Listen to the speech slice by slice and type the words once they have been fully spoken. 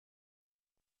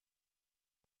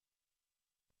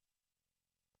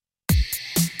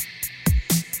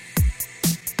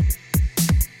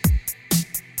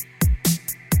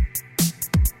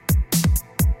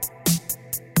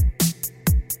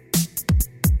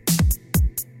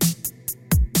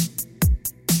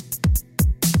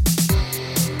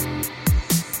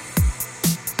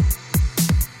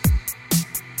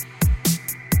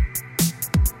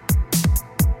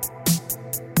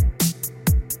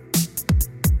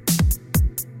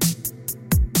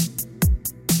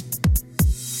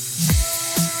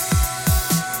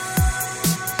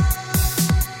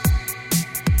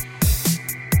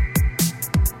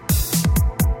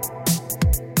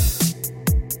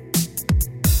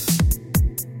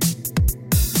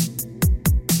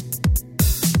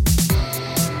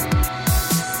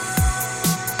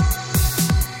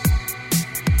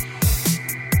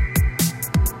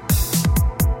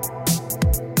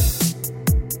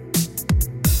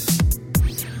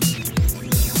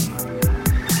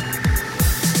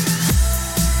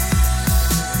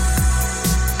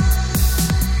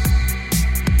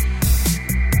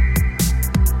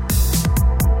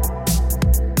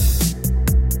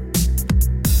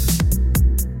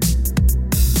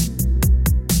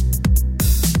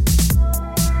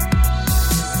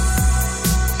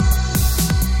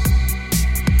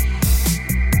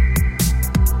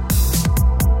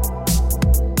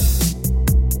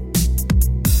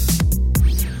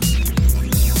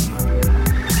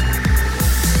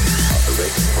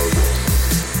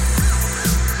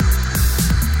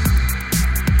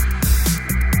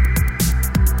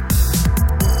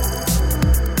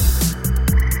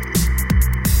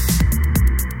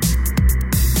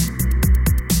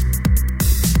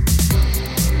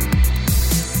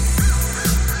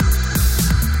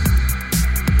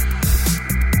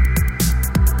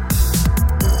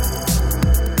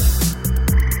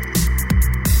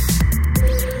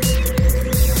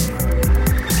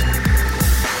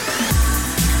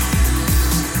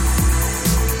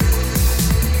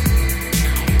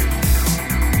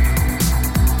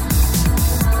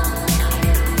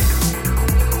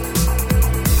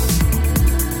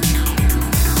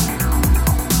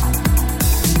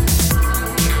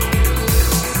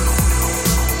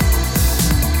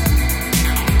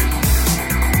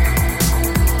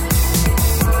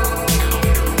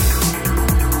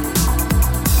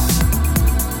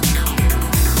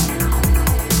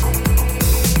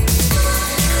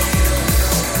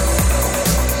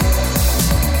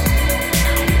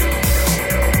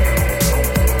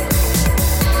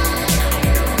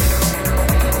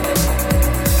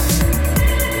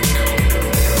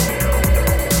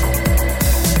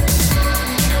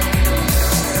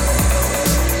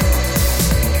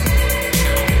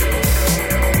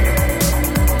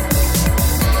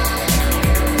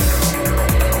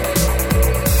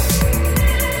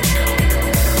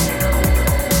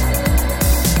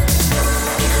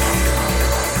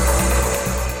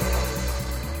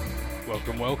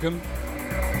welcome.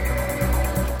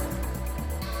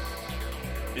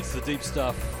 It's the deep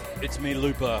stuff. It's me,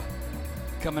 Looper,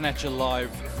 coming at you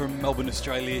live from Melbourne,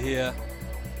 Australia here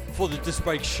for the Disc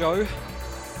Break show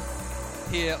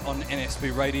here on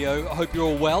NSB Radio. I hope you're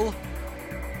all well.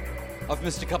 I've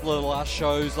missed a couple of the last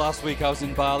shows. Last week I was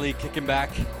in Bali kicking back.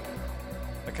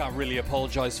 I can't really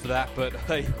apologise for that, but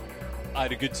hey, I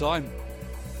had a good time.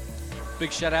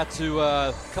 Big shout out to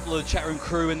a couple of the chat room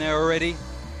crew in there already.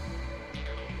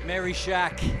 Mary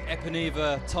Shack,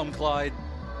 Epineva, Tom Clyde,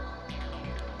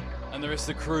 and the rest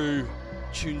of the crew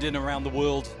tuned in around the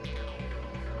world.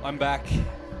 I'm back.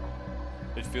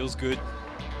 It feels good.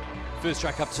 First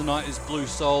track up tonight is Blue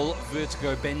Soul,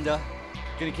 Vertigo Bender.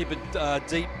 Gonna keep it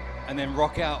deep and then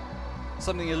rock out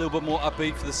something a little bit more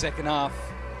upbeat for the second half.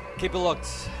 Keep it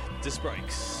locked. Disc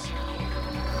Breaks.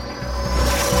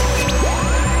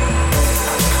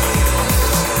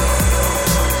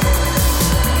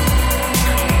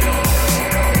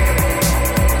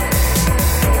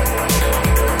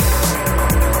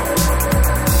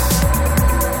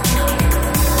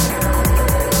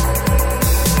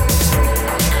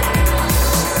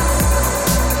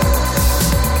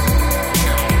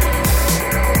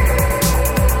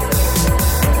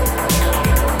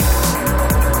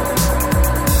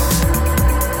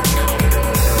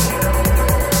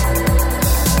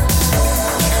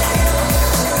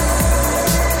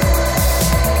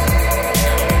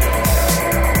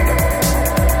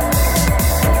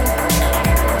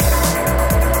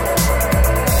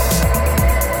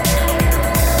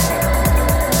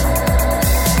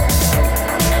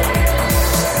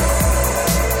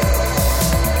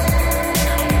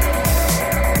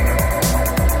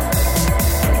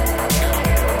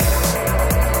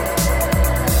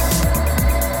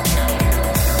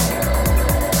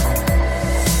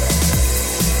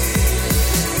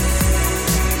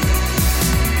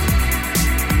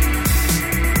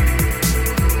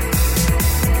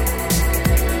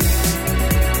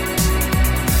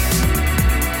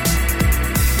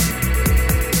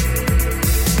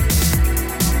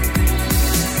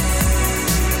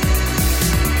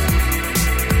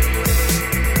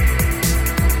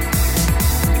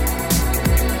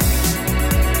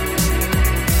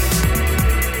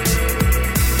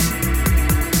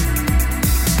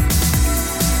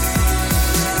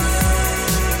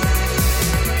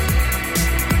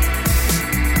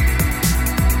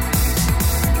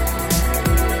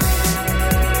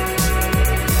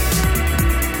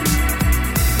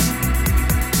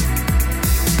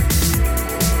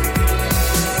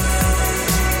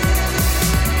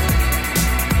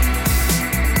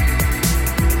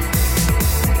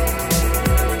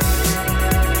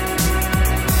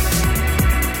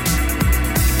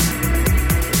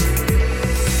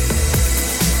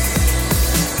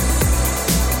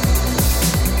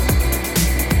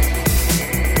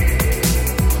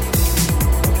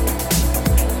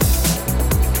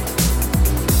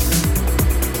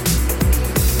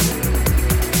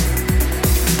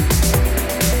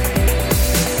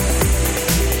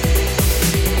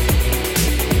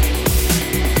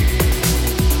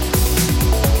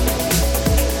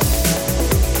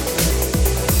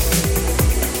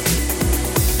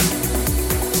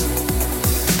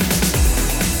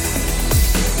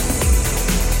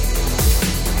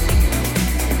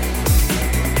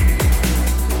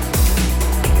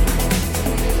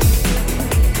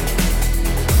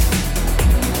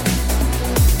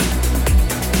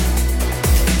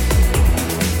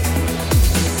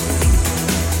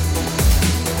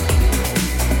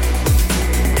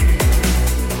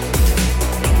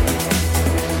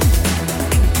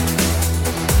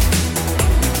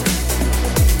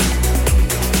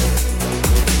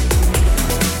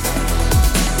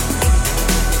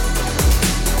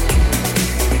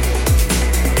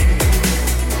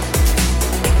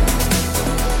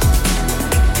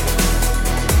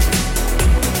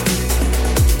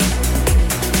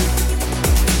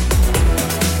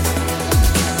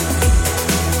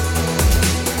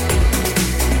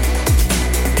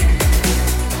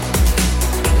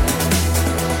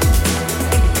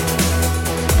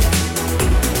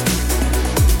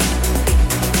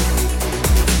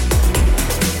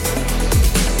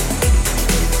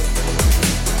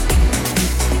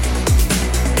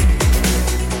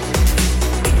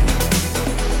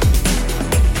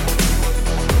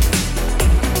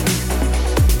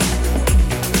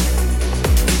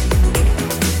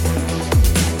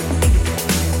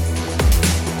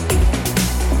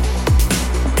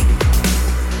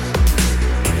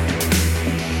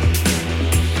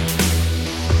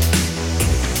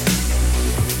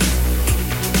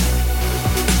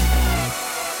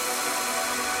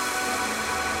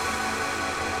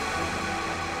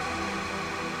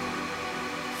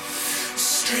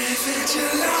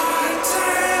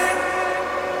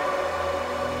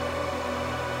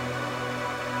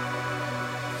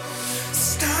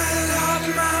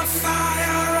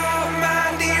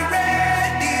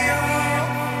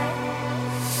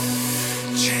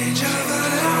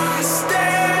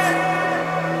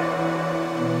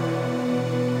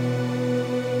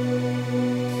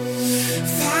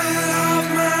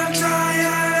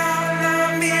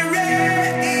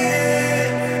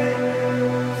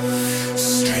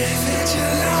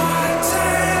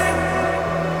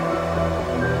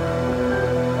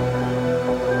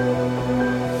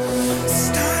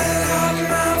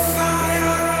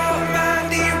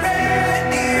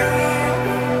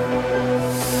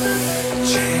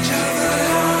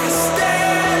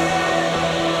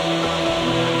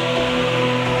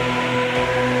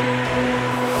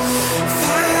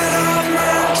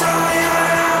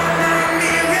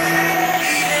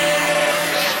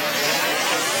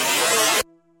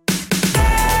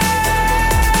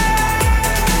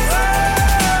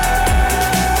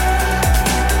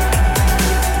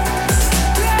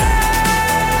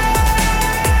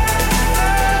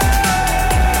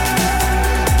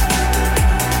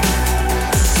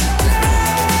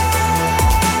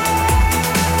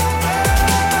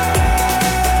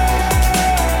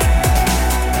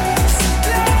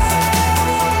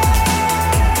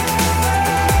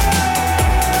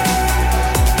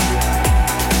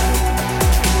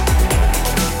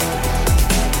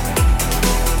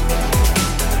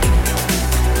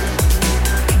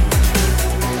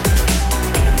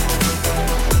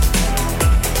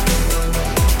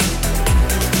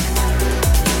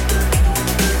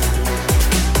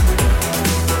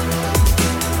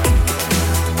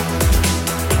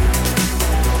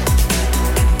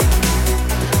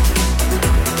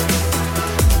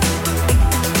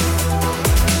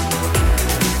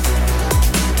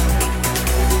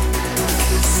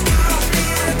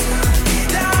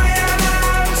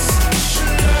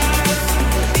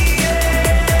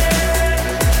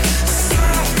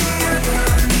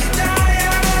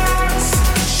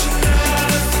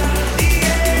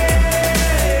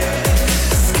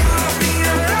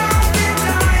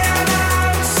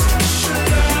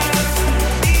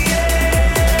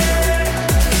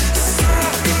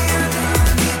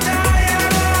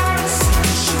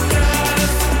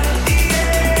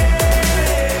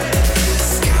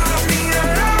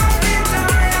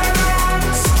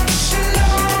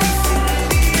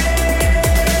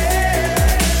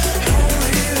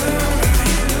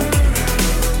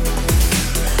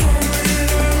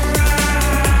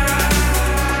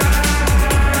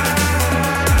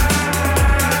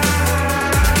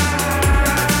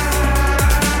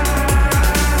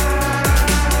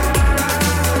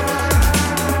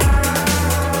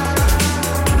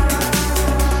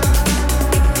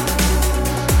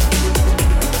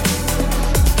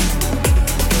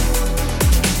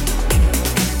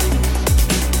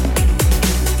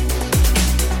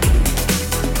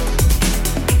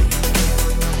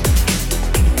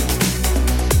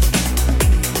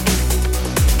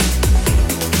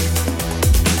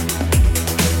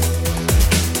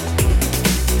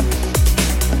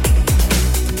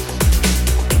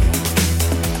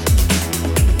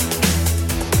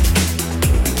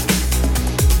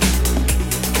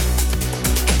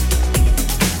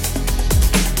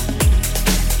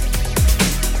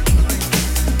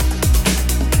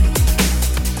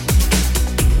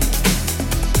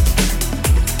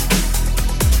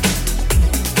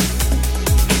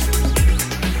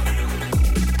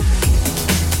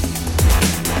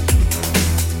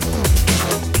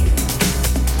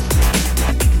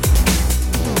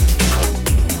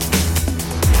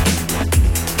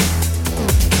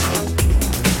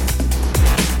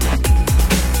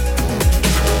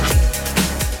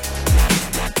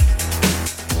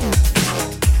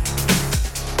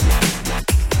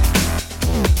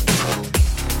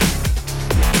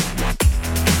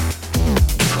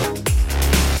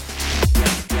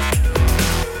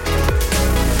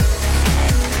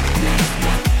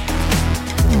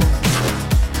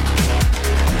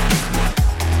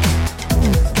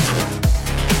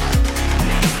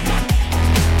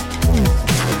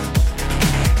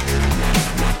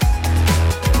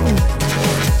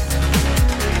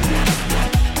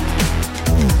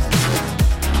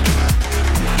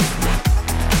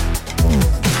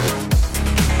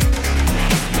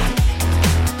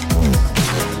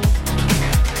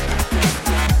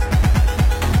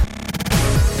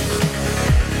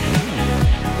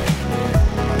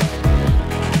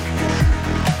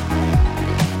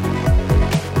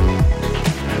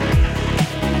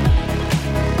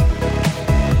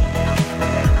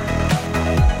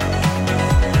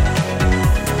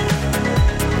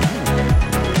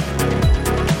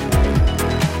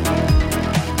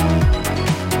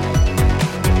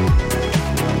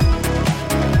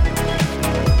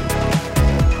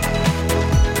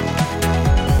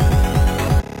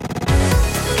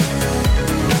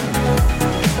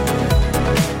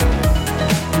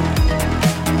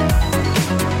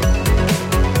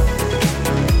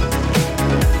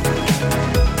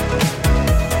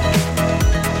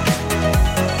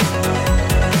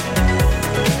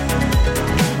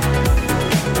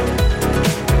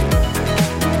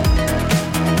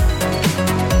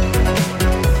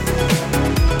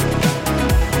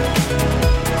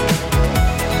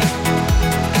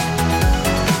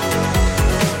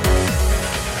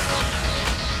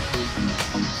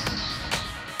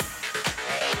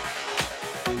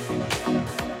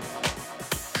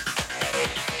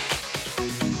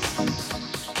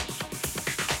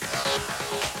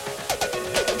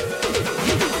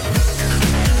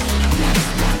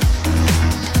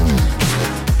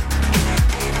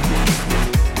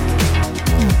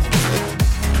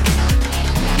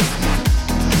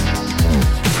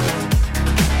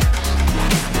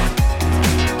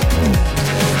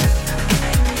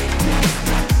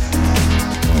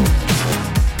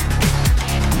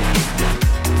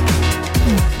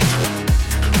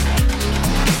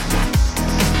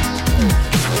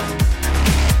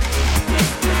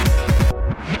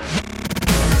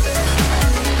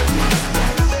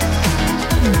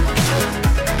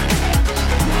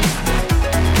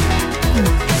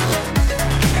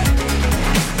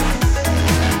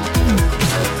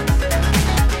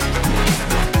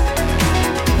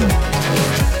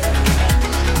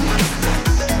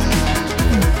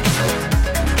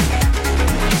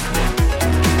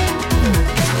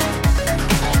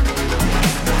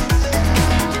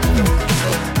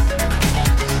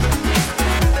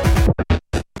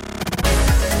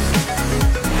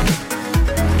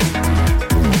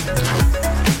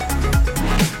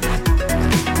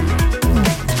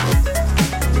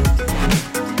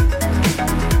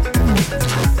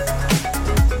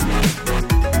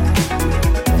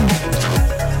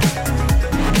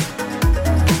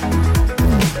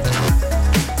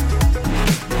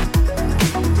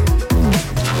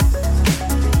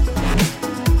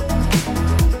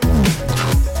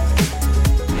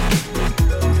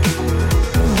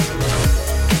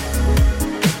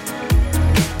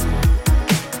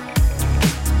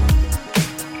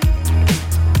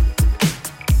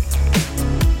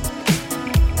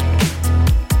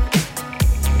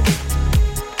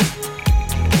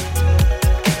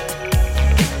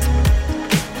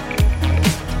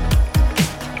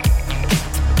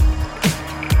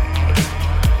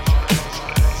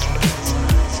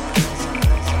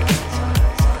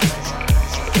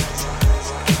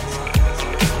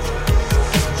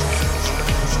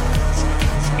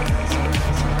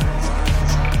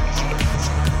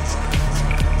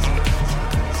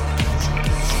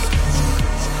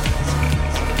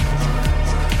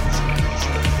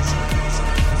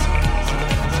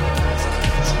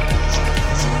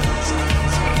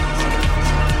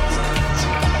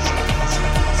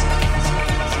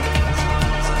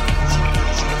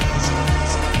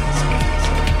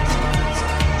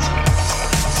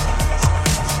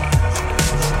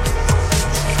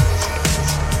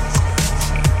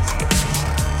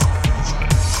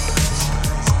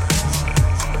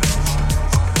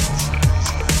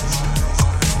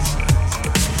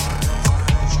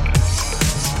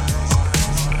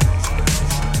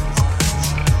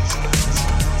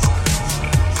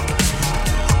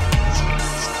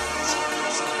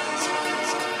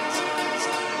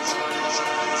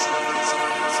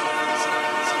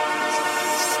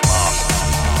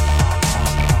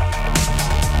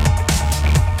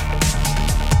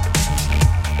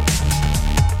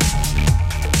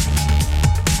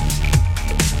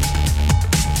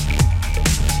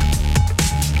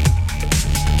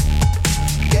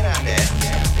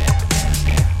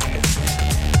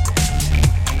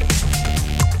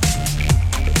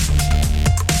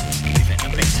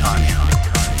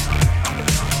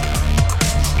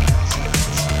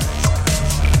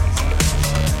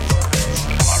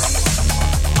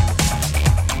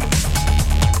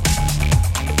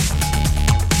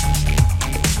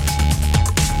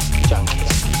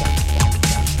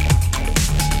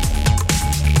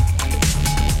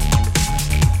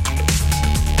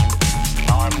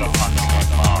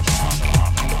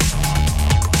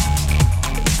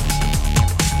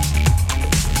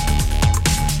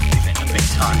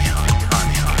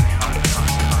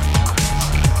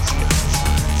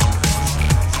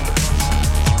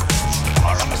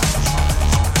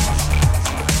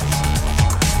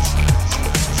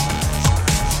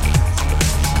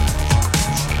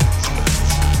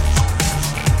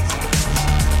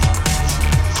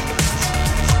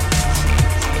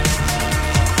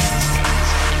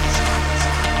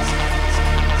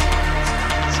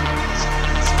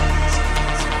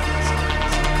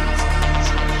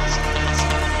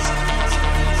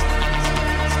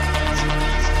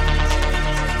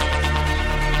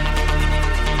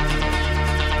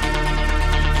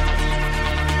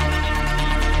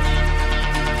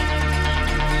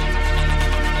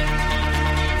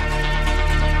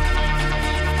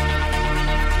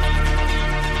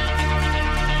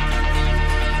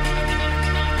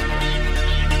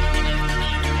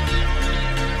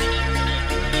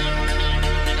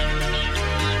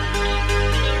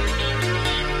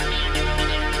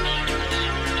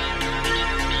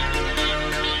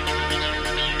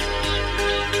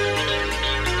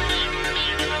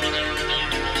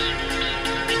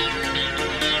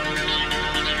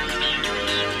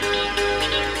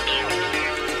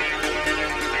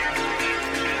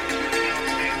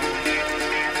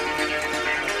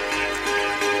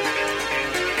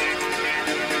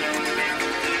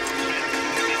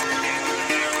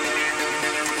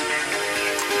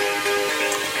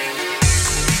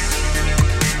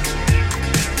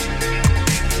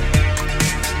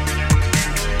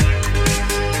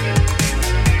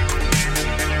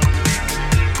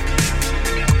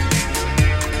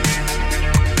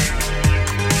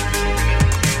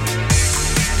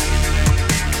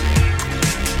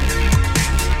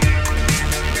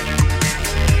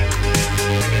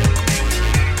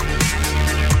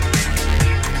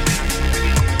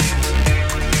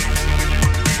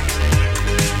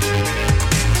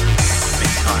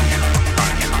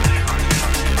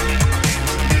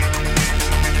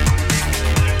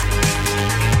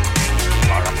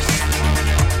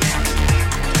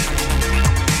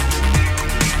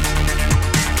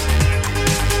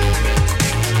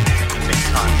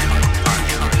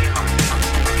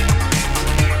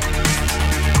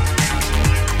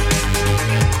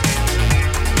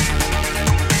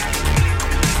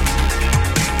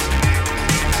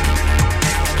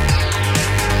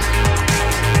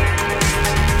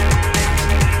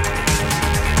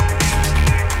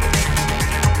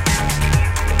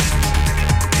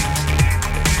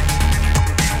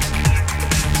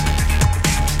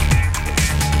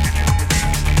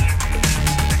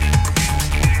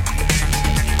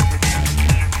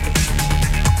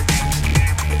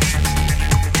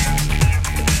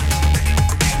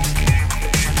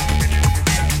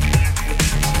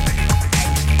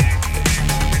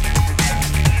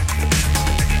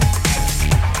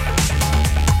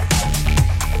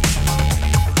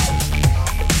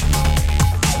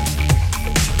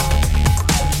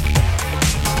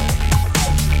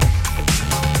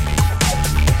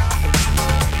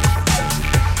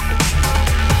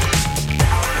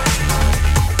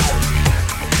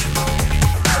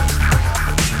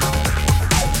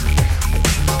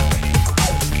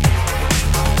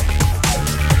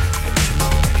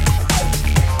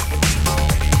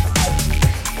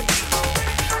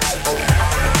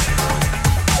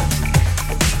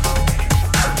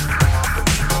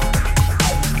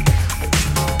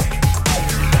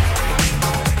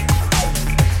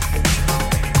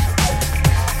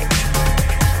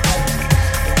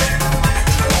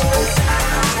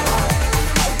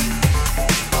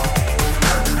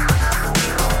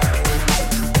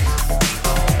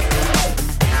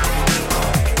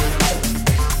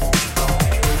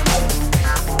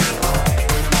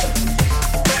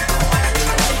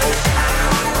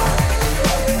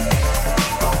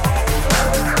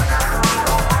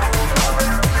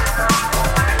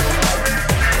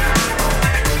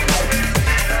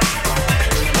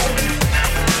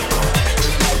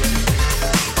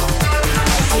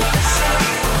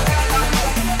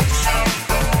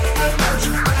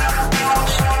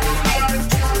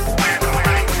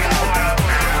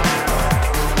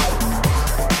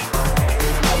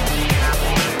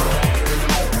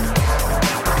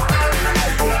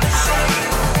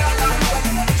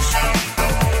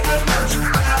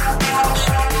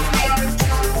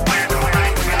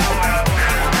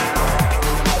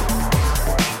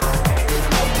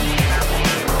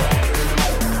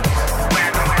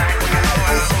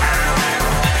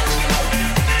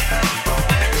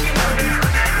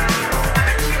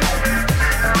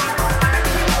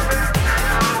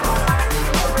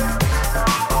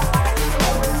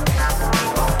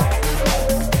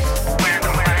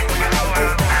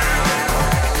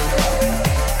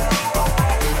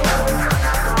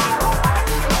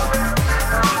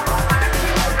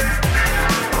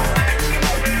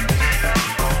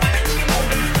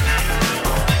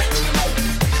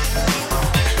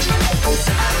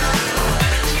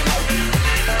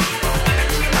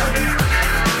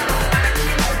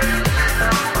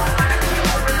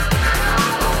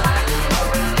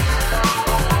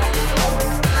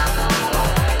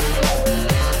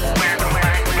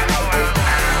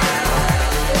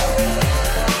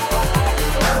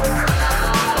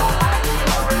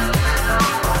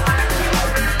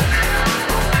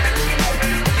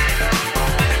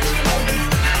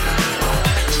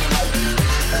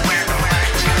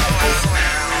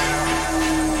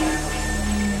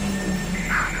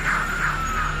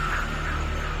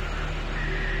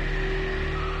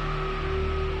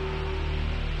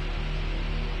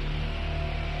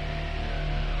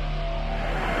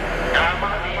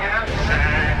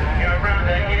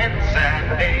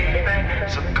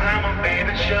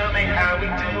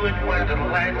 do it when the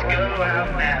lights go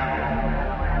out now.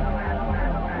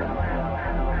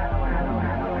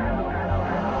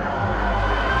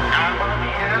 I'm on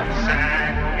the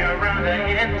outside, you're on the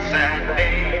inside,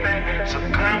 baby. So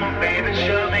come on, baby,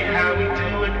 show me how we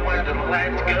do it when the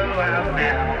lights go out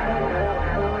now.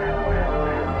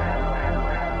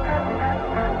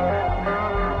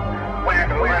 When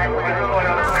the lights go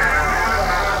out now.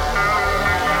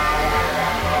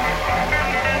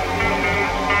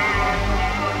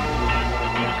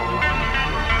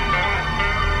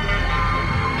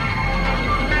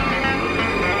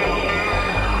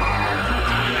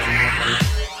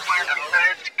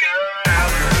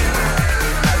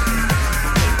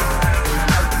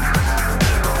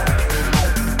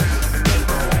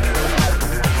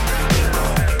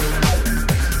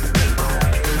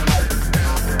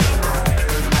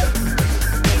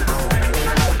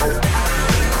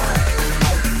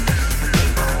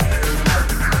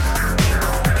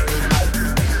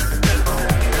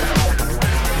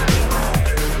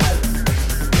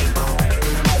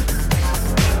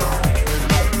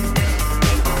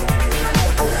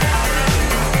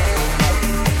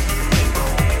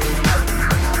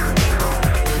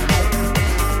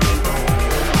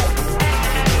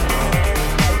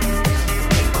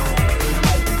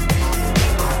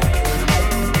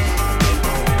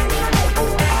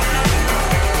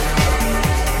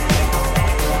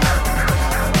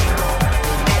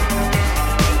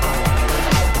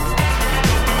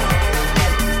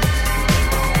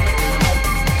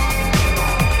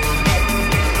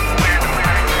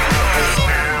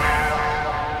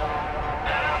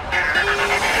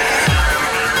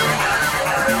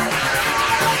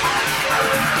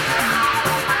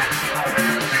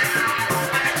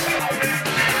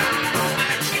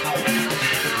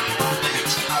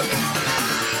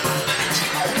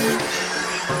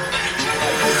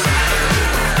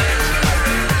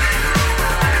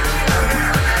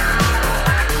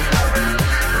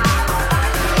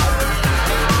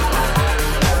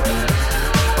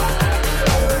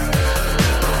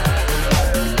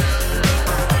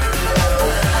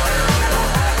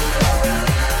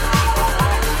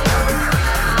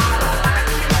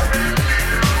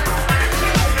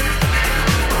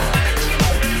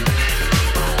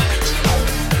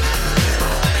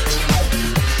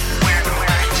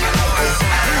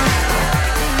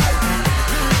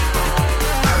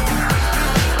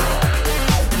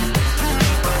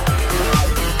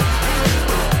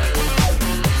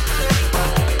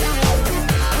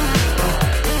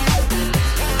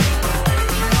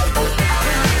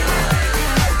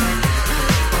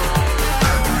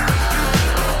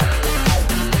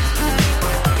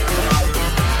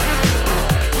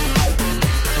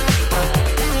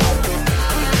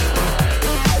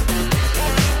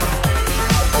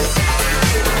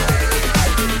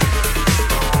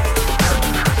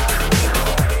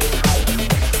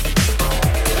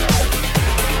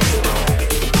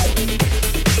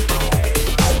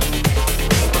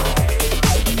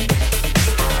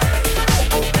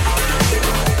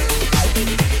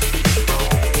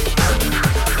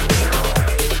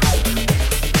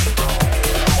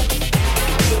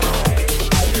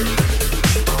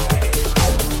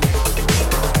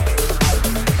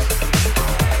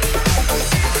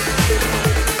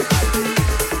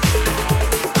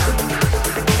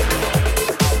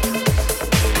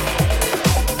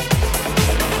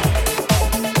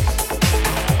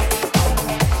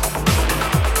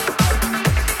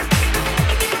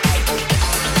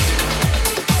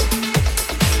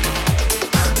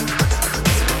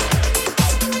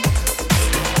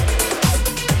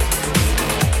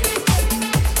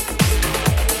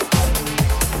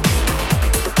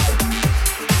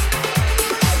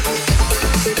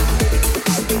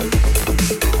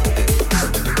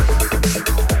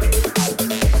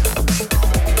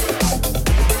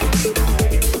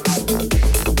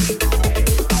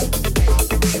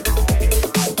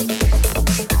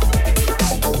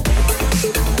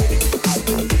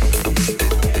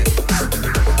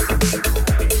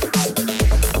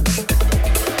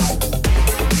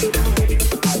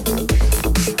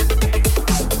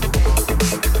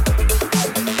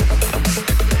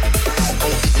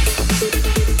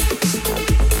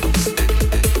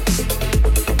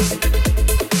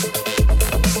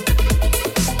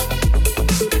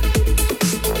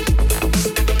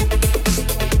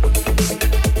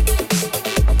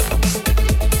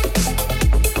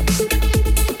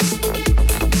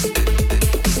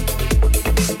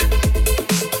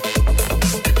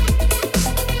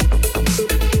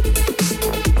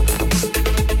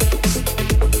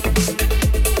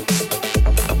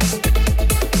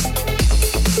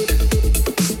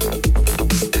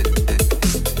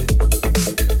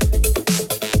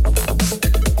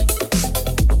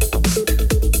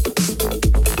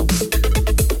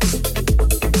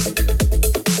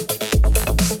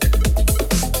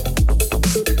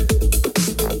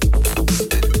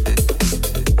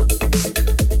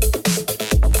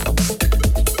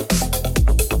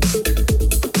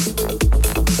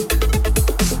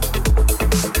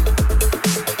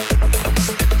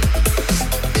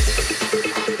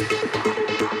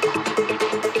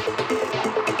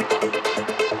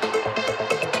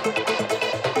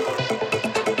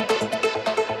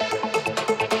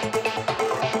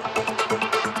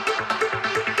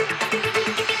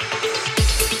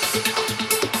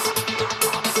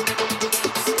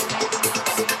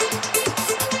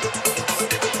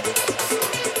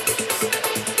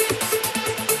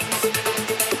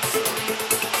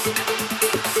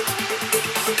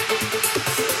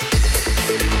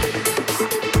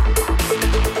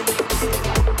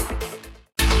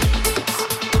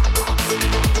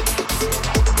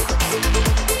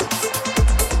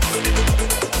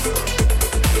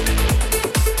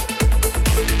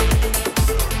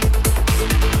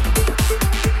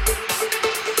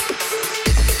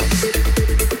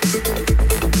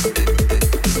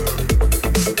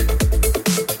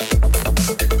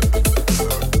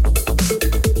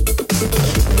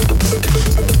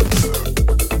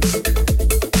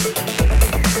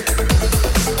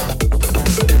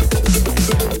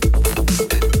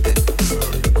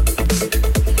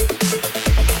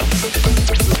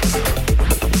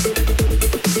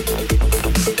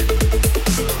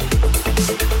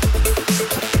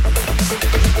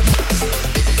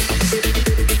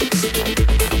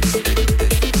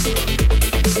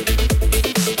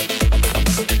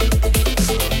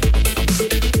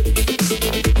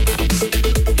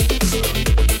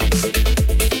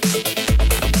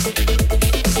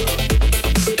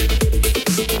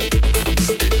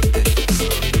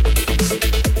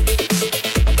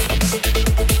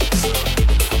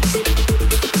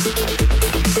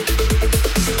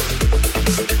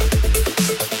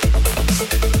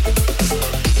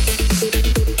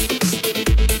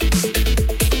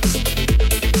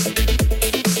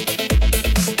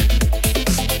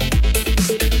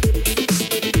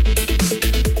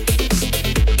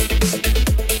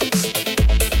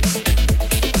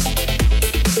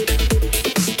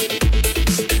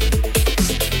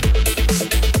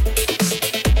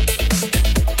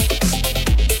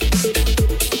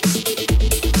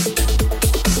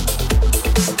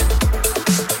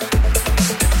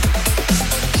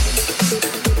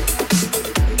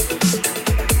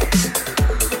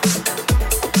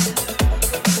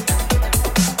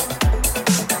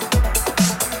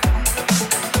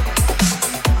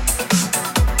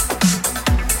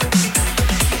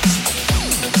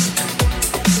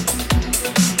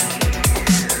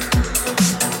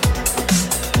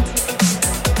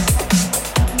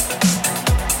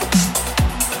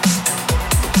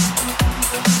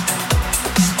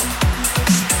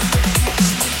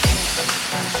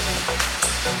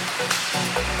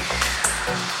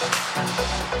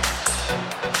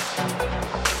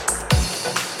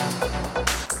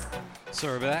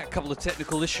 Sorry about that. A couple of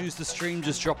technical issues. The stream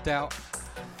just dropped out.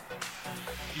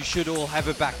 You should all have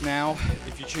it back now.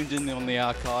 If you tuned in on the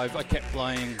archive, I kept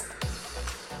playing.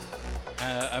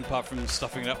 Apart from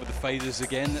stuffing it up with the faders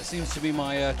again, that seems to be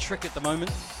my trick at the moment.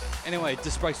 Anyway,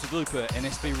 Dispraxed with Looper,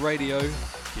 NSB Radio.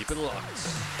 Keep it locked.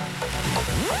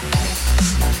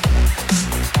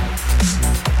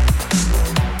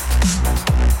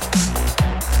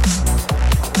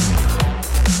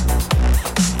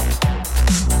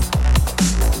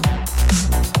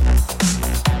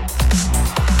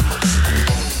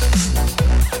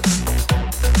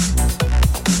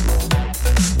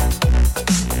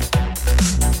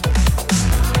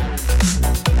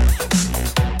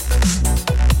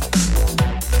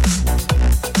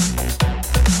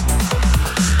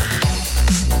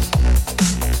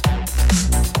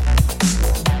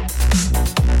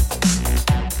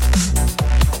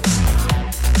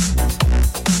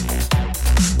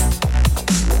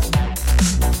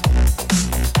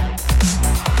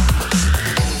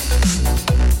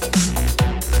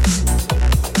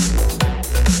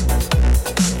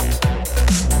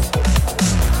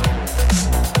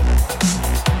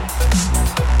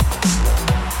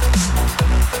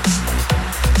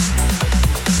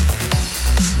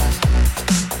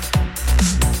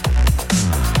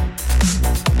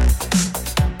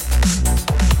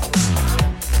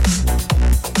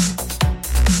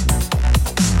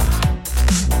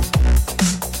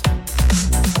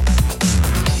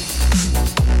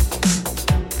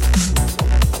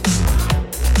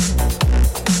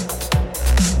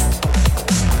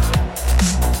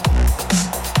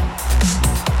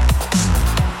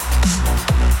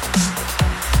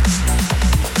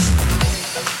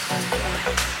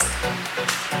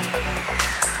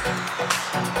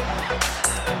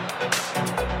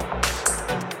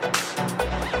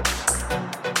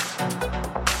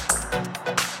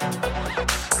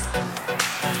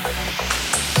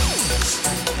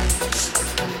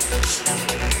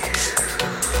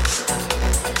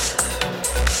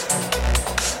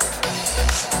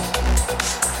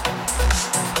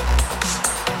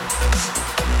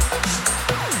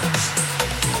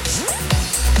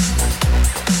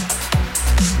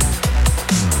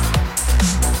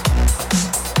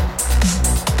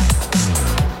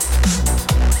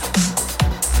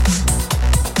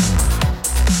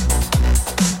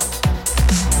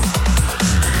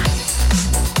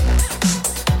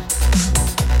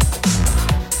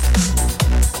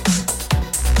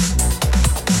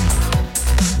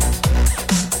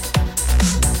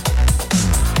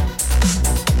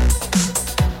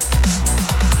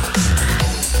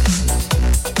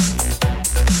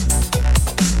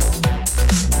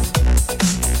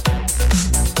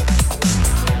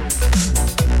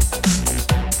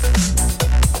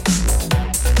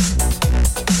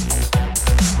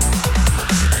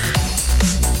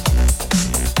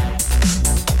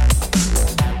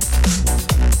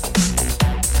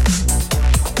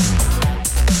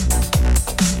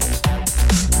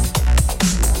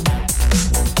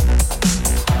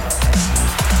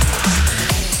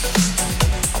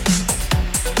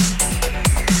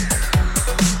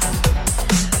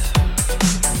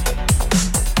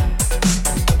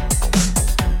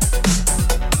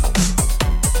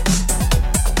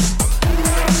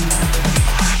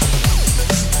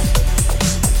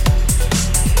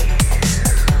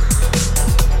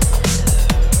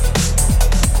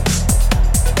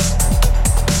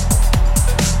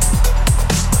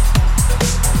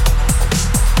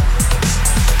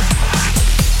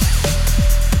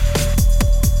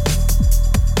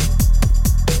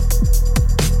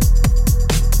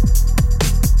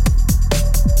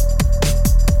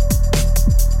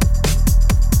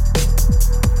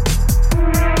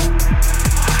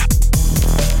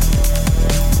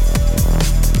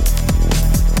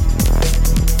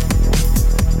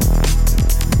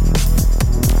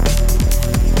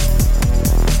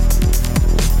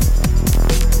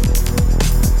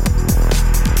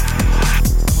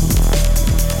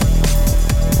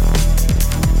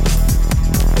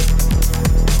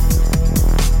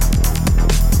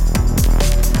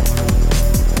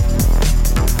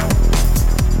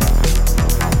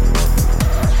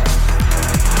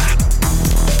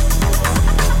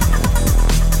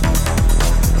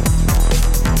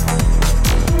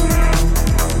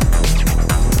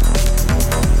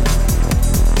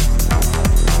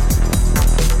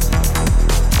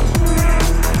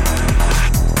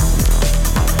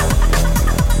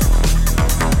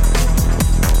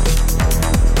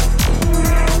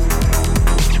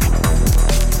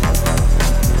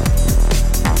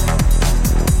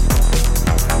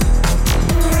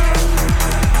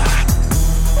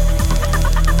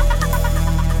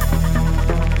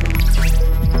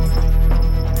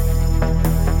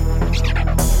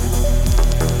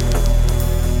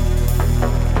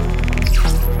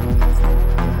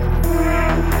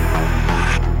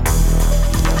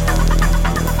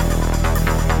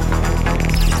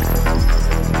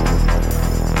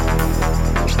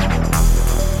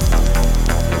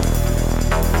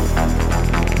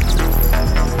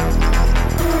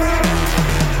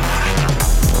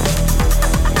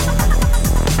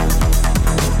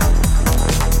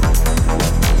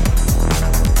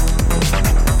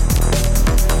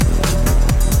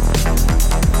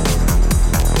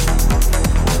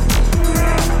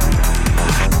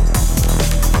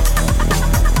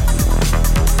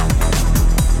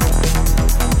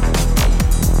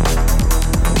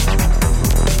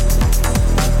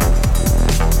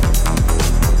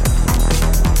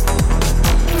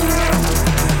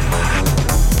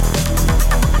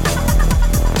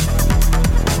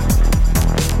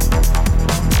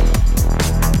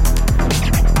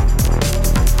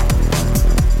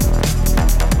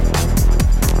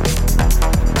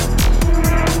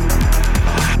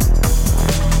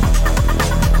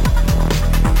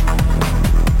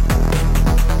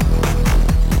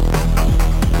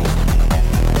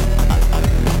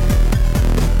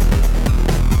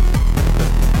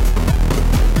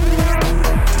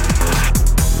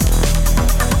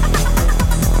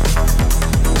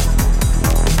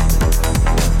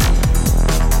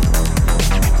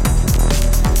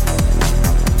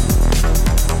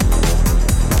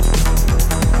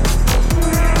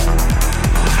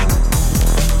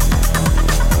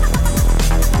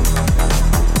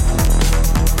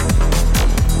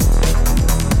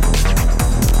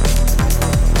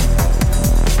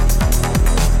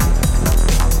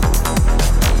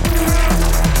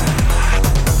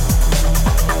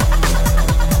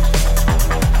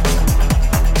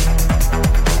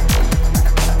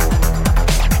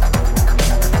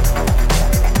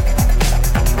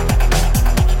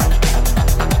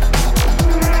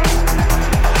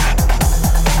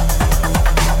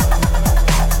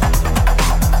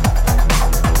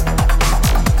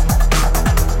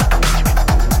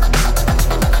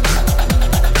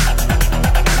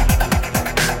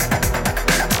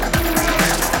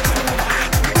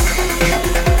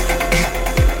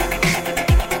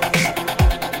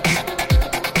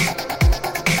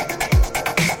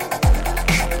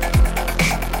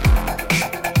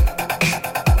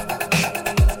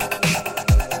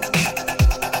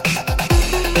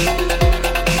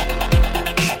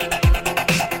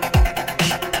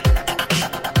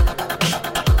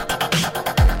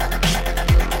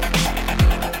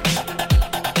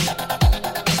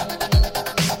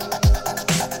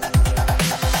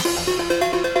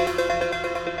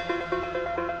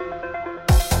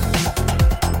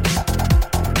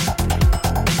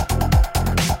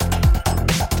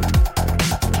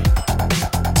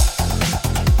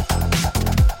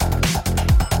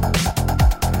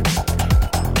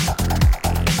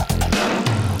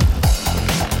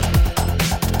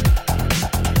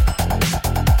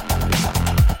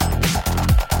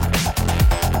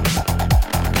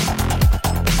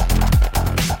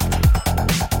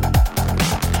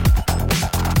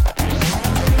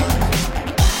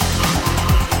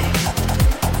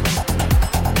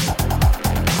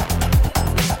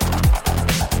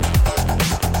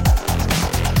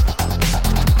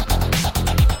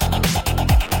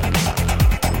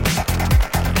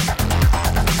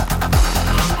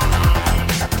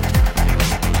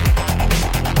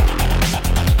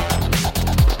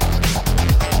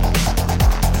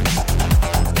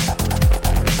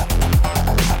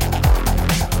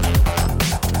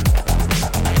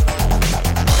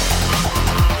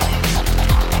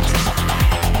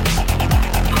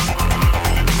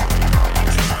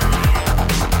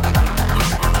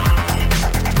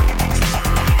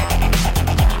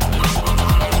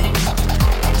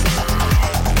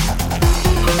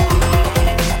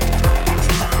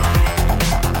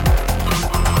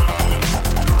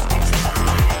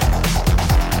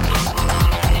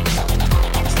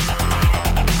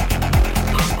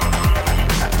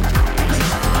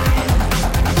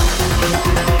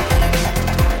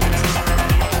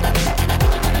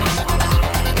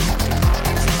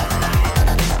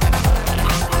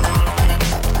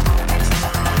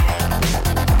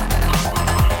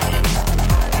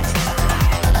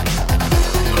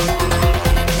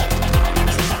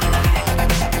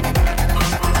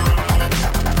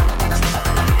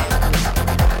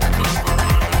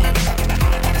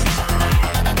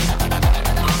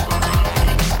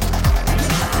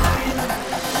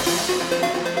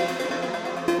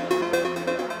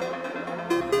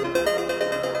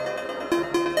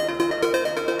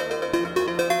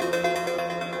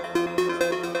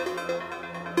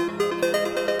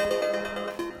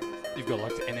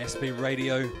 NSB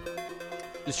Radio.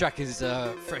 This track is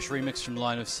a fresh remix from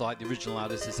Line of Sight. The original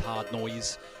artist is Hard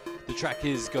Noise. The track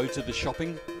is Go to the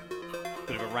Shopping.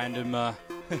 Bit of a random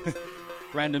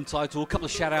random title. A couple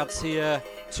of shout outs here.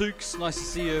 Tukes, nice to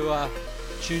see you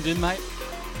tuned in, mate.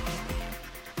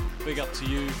 Big up to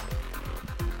you.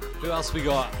 Who else we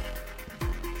got?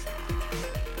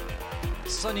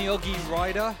 Sunny Oggy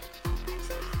Rider.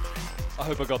 I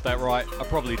hope I got that right. I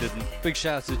probably didn't. Big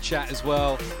shout out to the chat as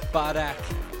well. Bardak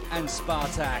and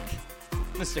Spartak.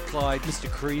 Mr. Clyde, Mr.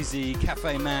 Creasy,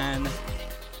 Cafe Man.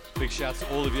 Big shout out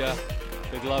to all of you.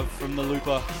 Big love from the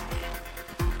Looper.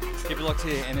 Keep it locked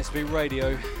here, NSB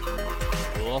Radio.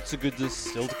 Lots of goodness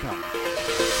still to come.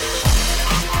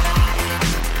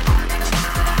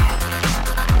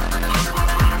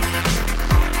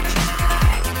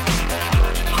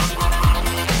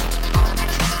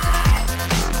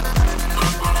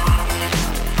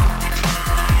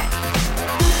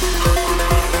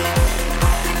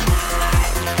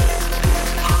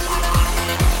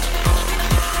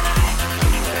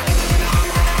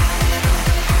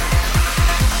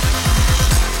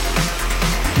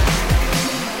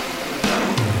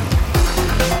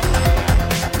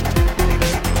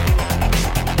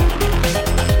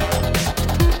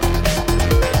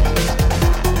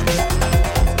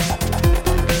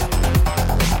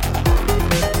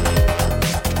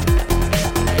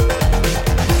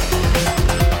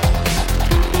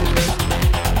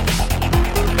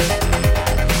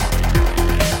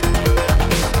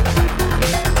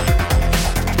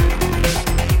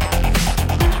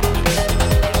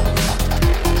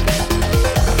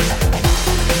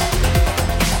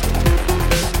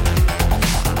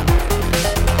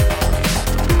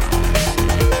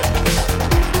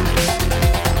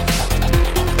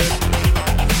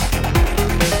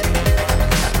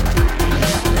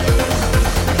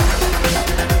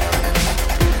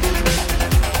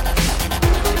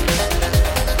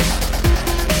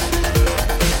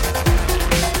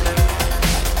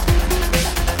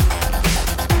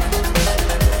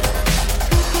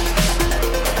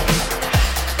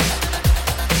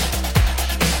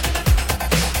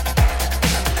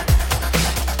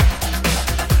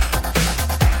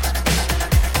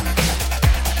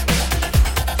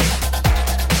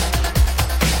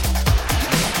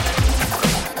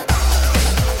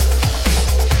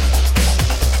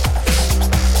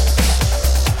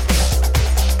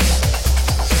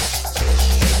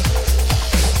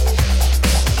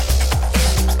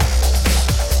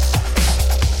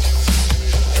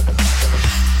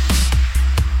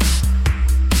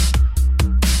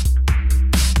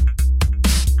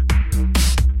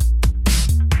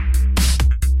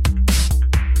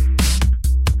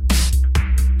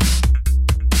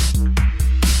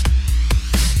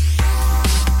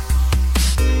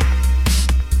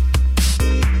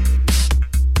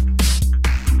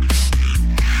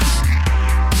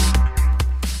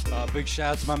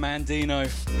 Shout out to my man Dino.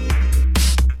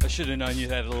 I should have known you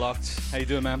had it locked. How you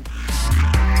doing, man?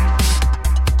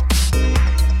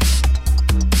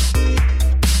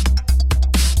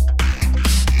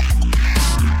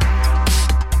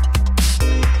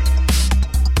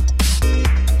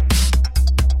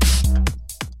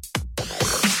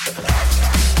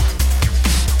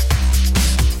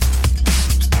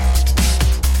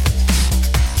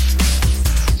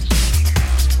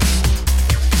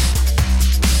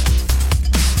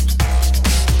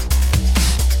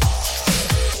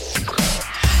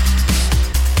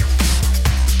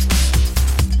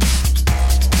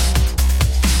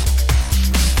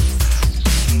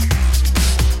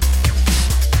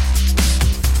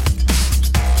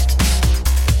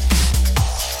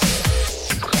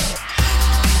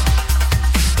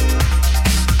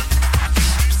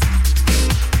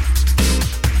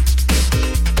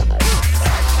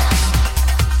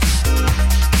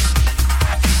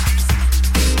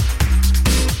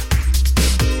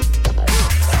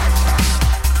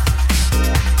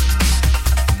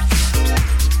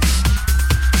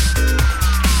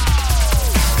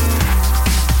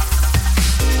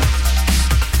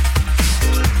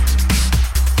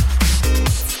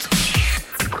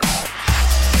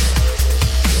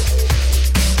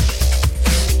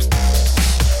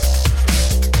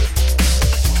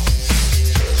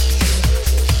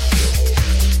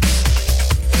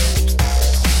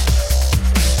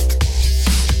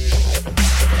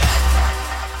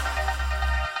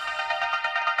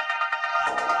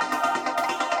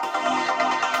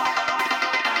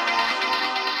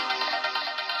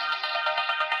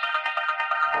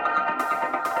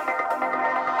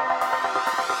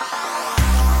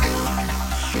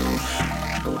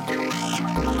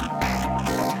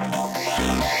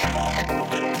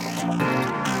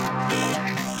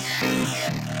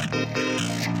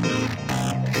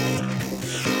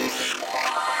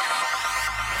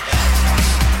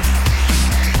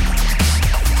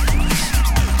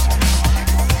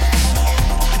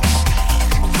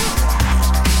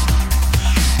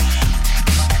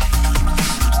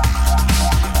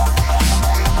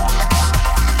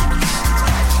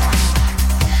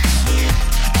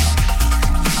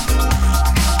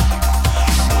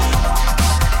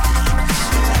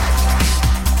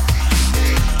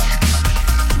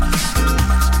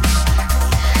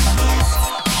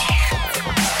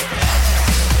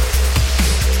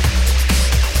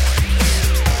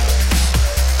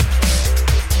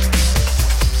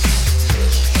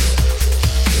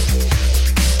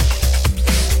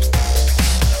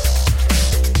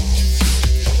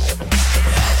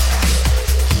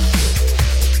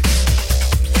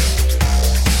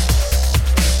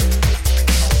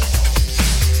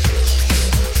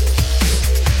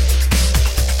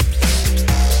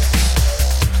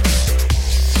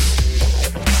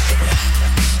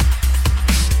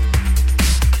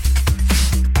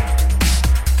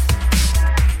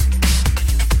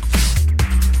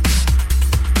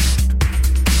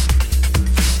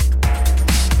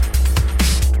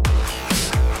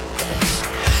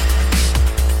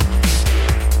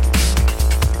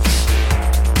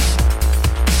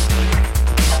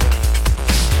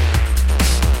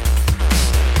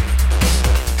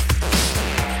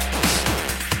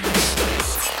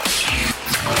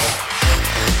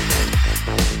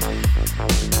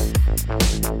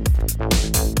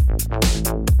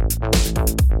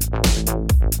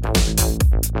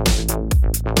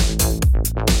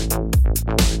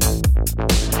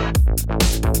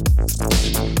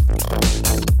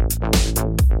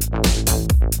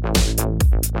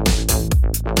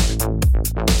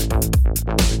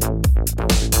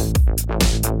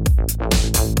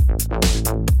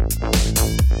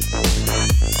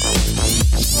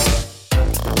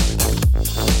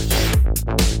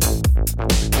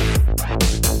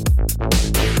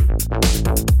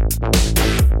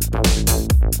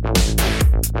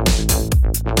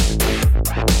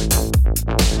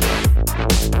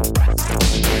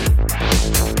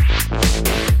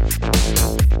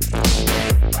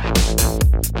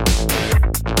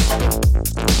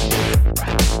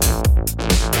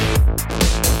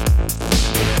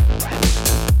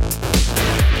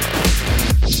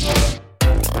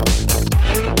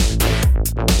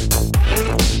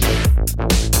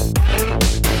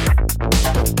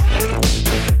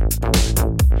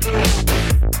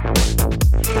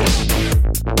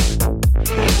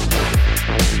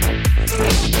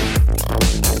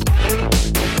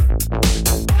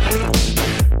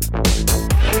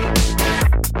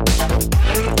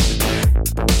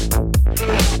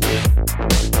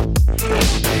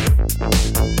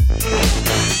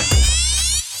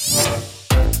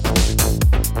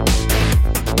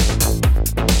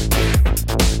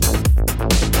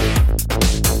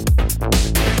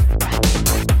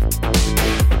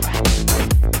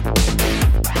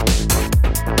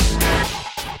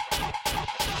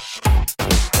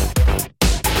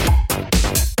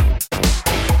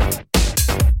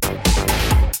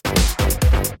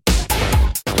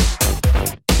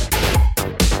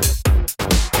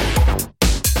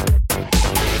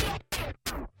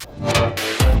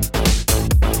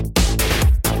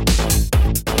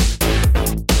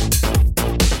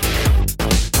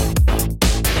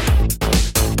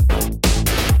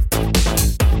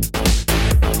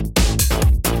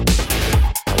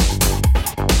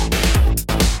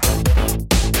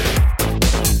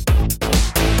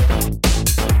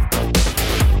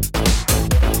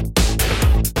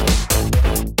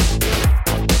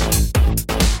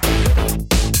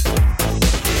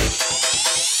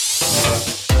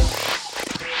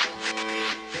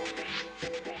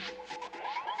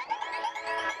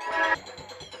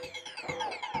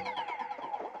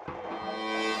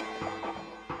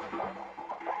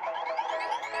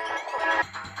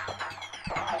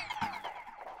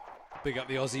 Big up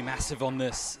the Aussie Massive on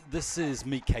this. This is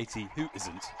Meet Katie, who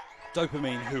isn't.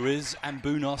 Dopamine, who is. And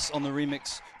Bunos on the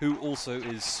remix, who also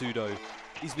is pseudo.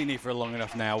 He's been here for long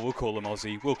enough now. We'll call him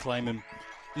Aussie. We'll claim him.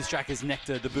 This track is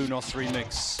Nectar, the Bunos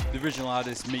remix. The original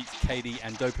artist, Meet Katie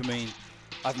and Dopamine.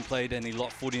 I haven't played any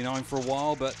Lot 49 for a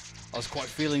while, but I was quite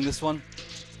feeling this one.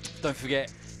 Don't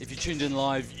forget, if you tuned in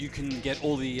live, you can get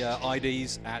all the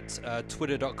IDs at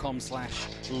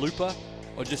twitter.com/looper,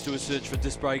 or just do a search for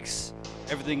Disc Breaks.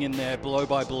 Everything in there, blow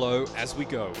by blow, as we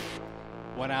go.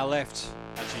 1 hour left,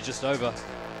 actually just over.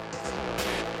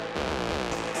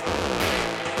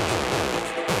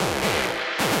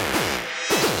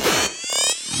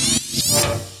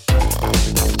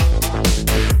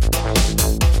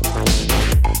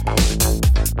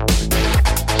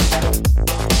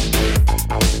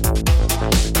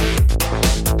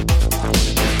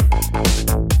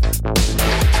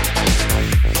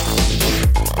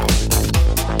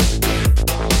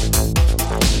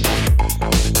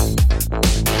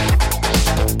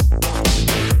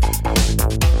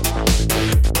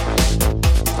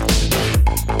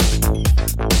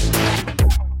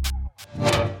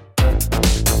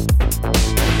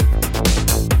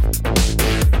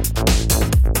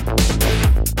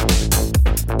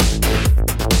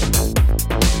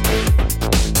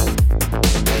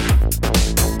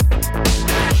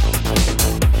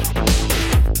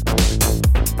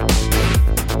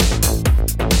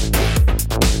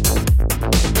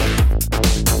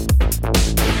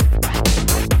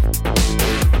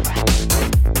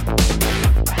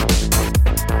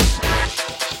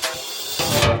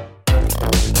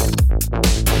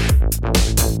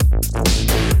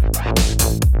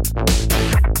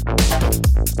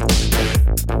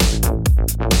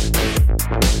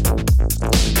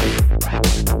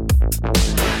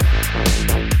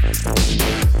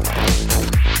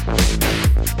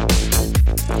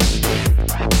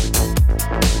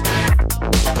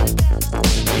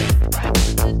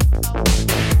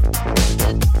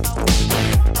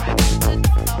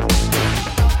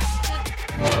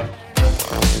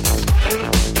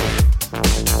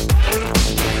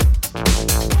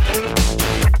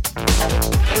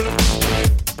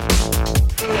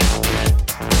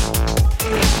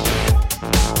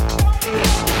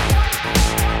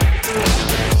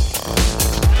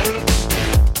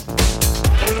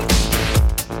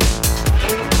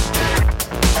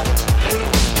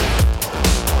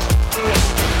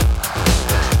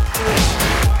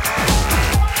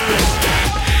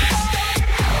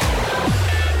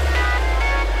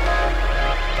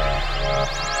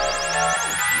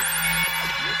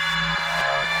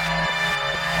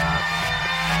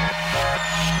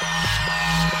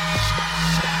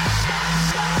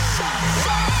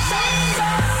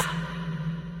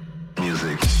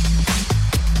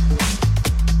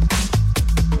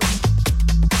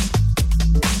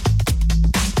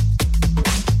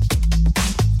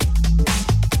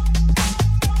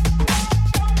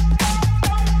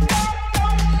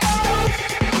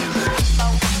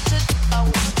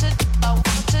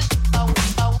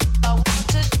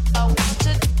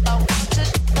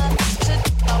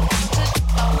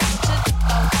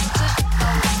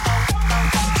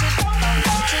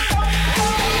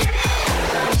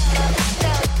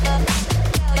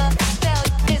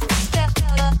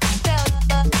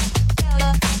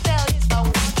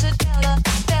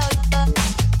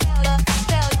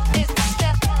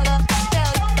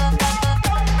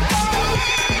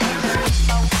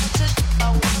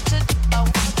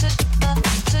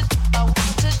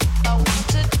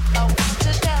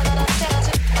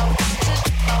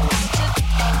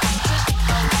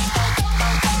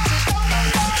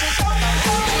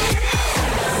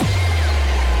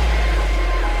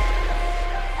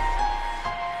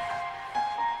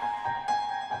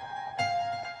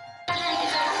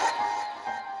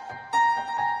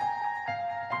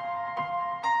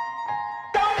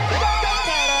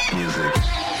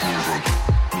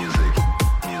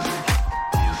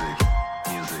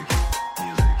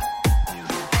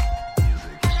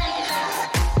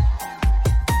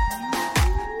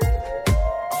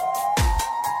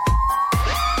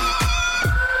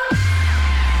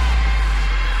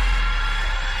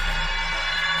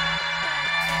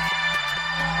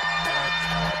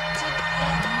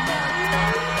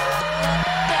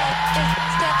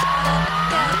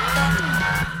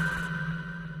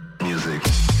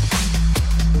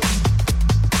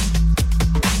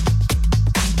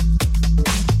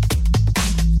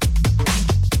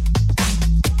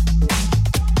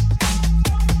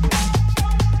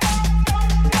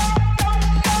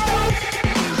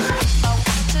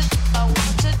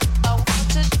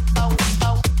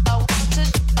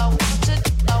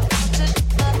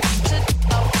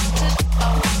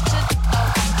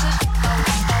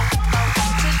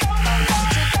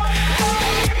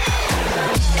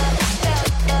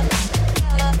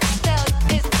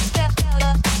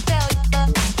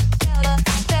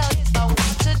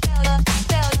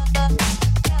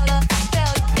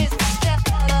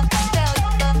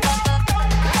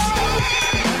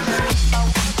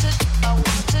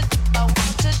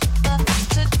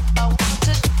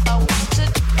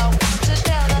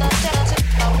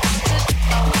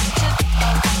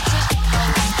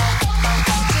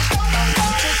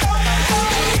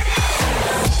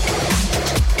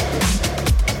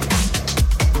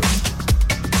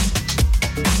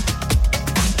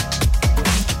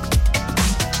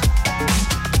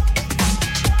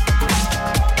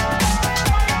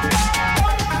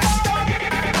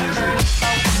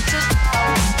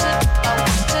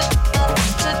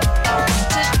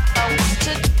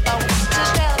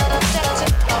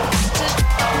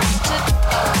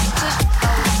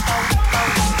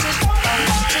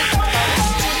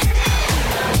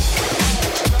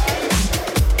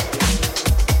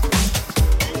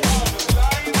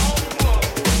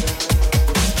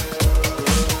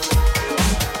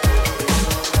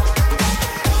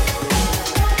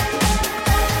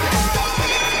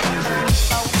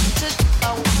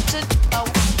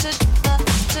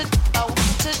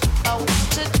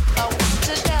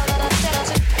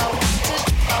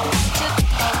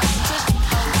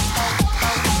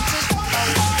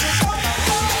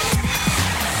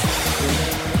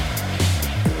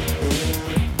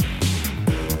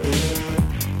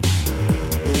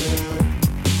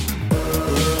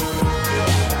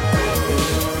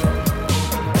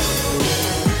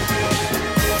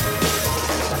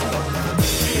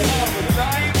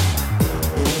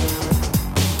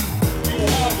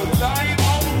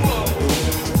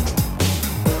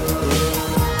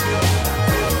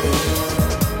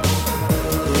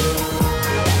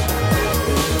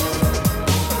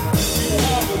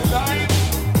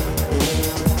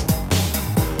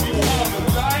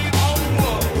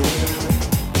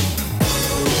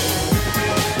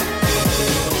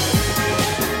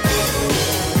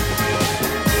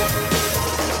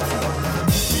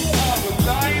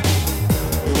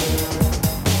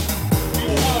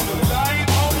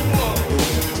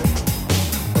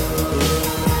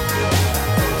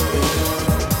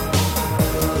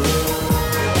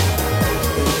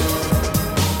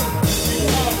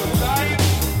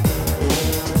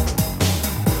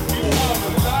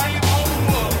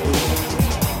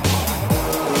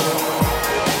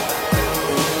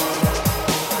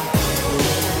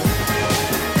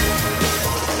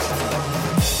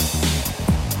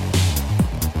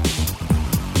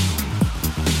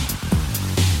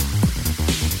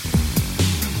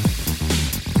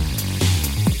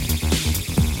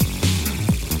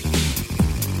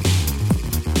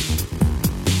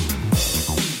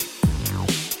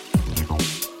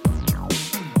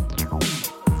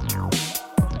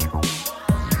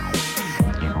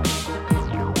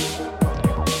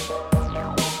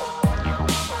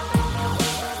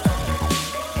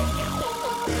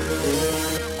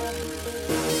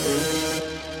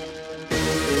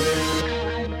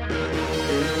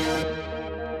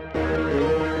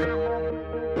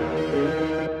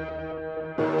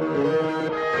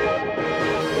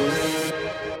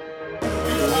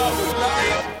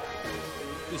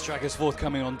 track is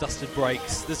forthcoming on Dusted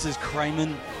Breaks. This is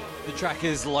Kramen. The track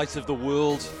is Light of the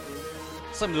World.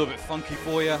 Something a little bit funky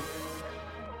for you.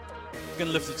 Gonna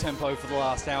lift the tempo for the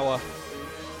last hour.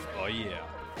 Oh yeah.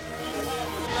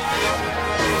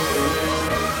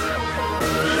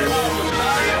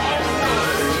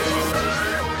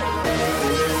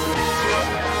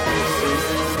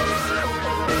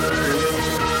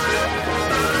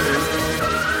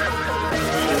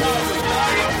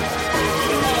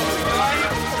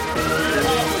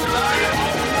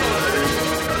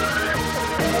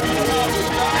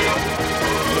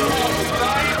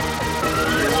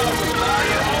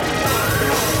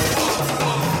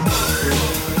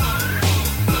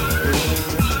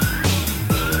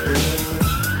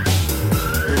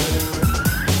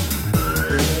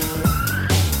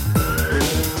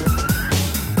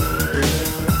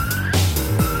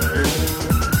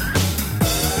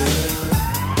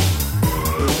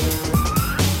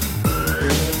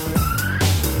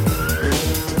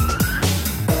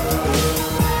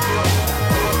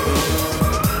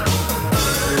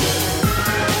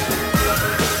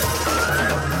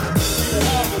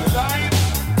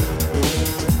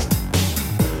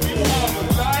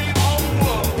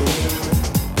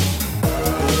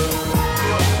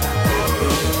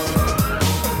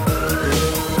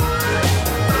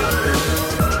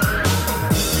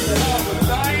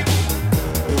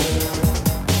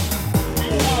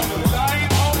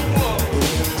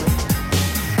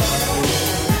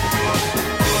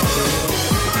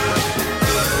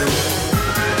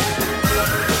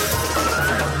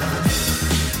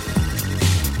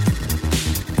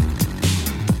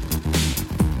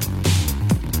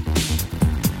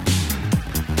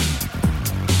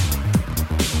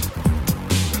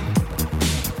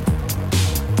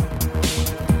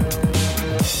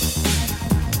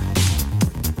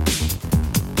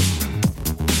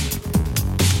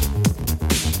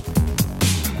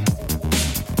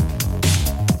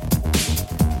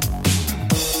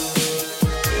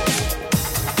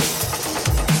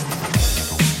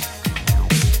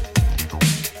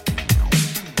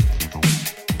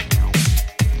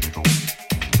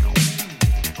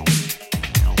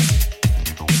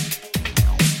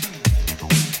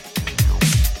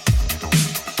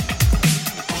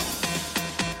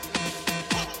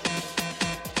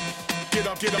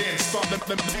 Get up and start my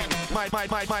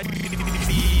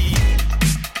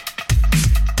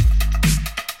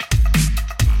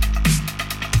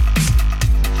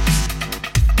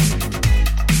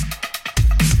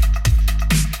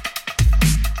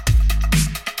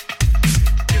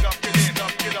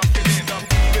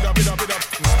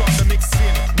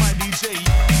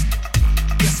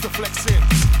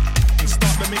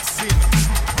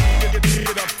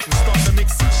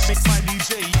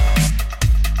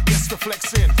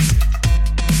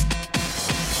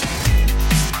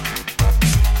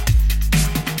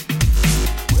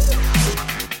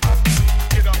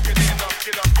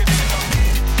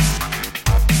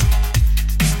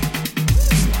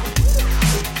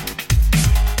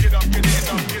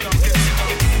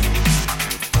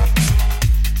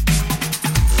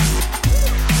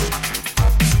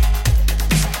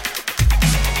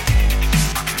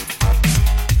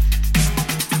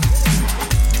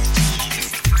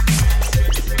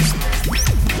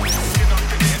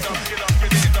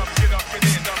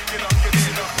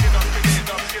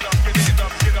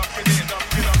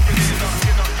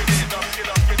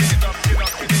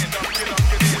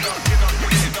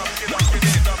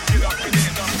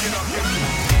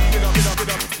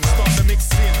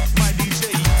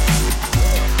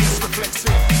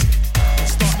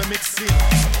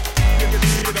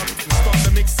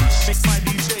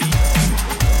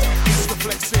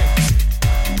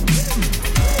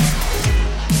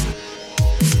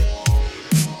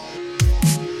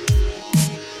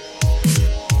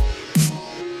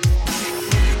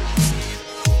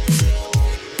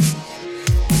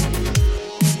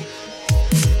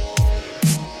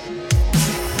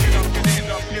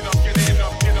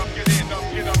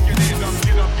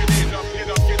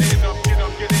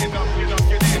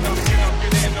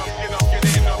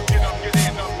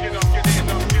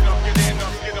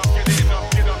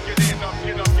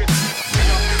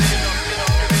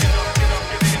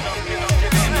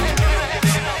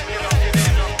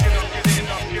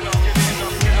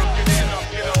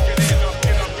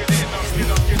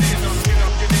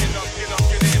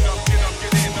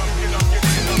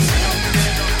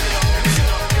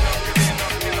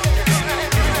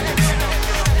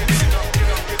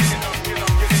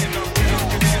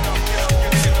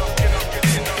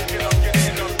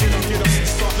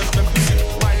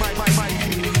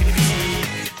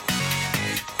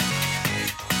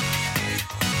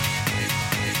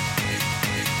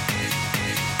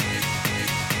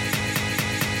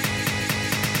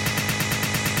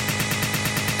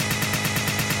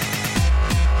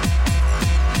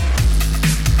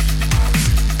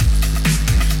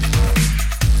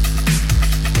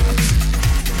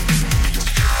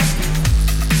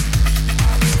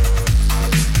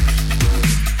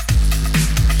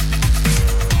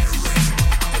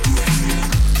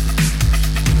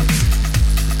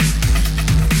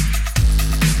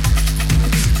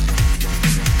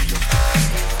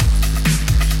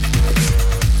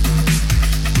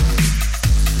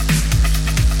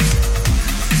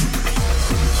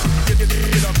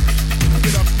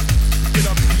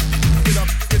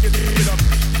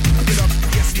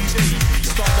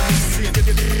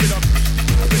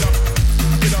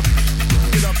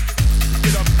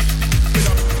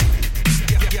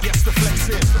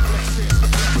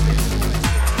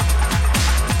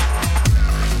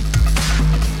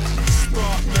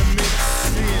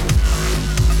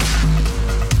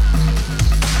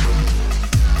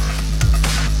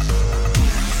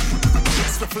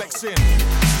dancing.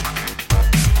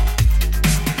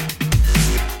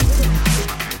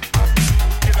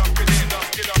 Get up, get in,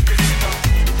 up, get up, get in, up.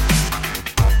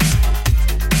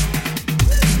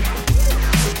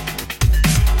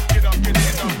 Get up, get in,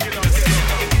 up, get up, get in,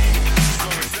 up.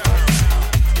 Slow it down.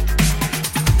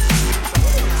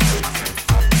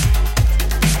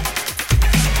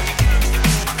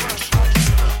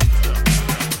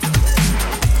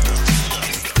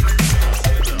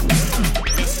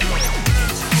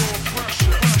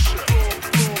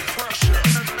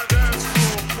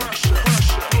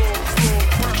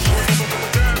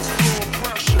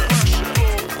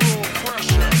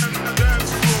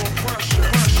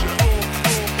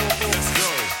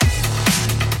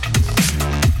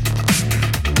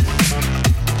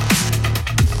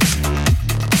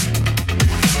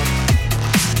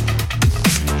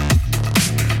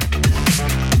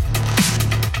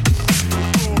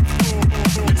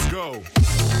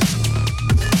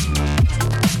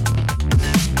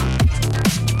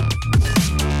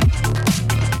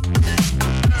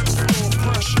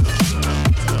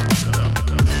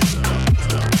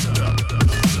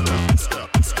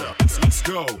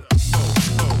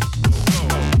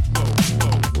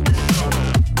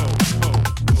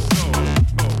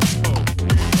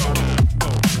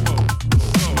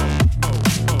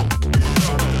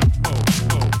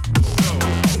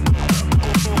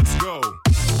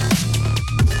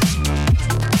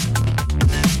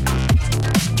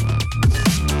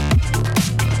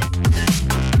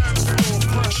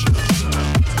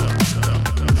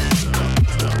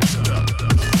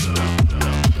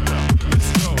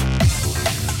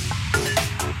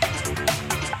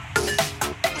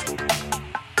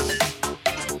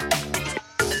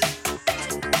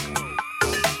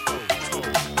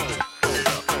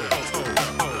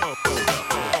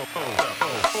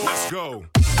 Go.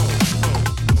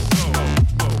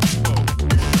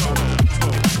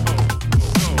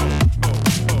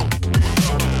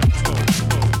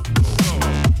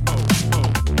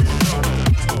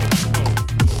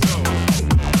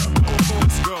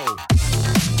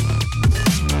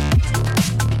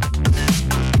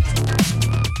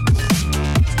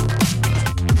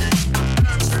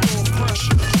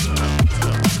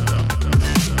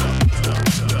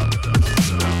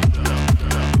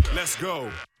 Let's go.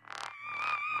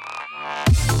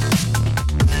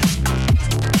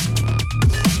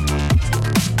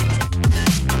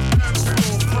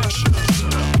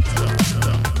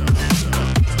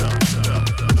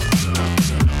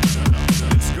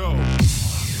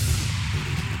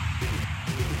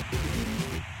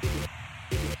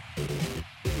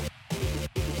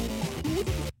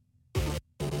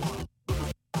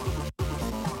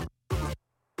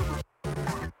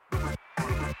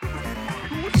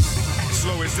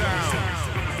 Slow it down.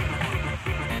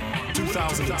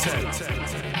 2010.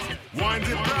 Wind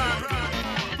it back.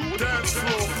 Dance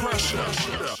floor pressure.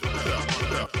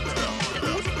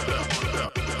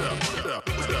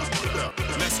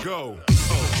 Let's go.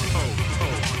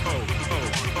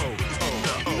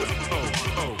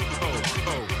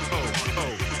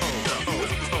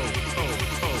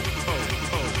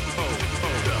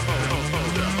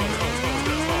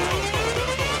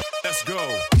 Let's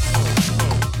go.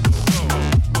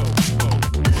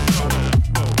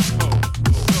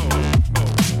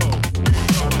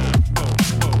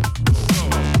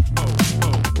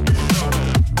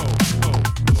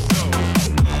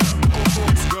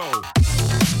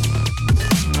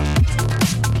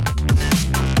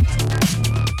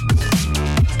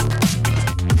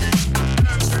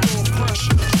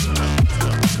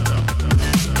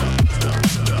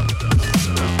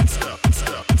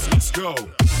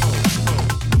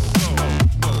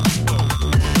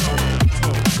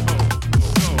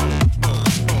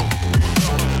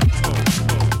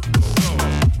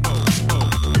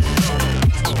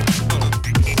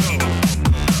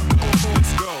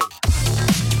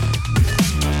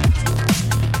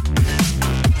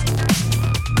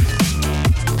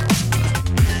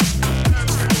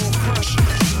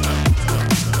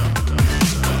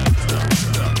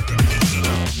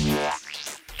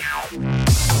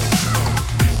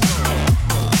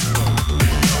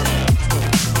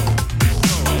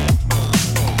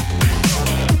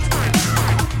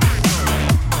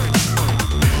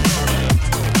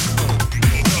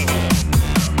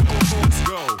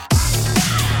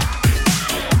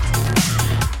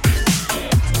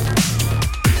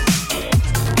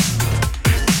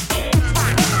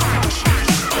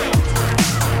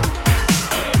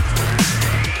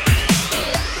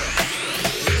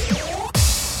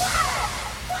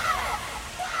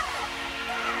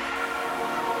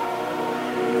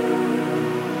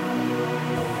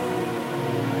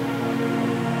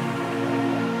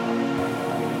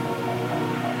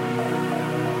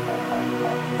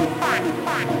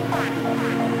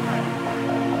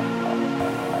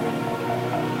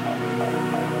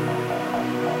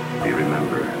 Do you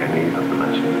remember any of the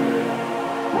legends?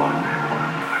 One and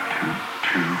one are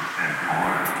two and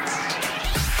more.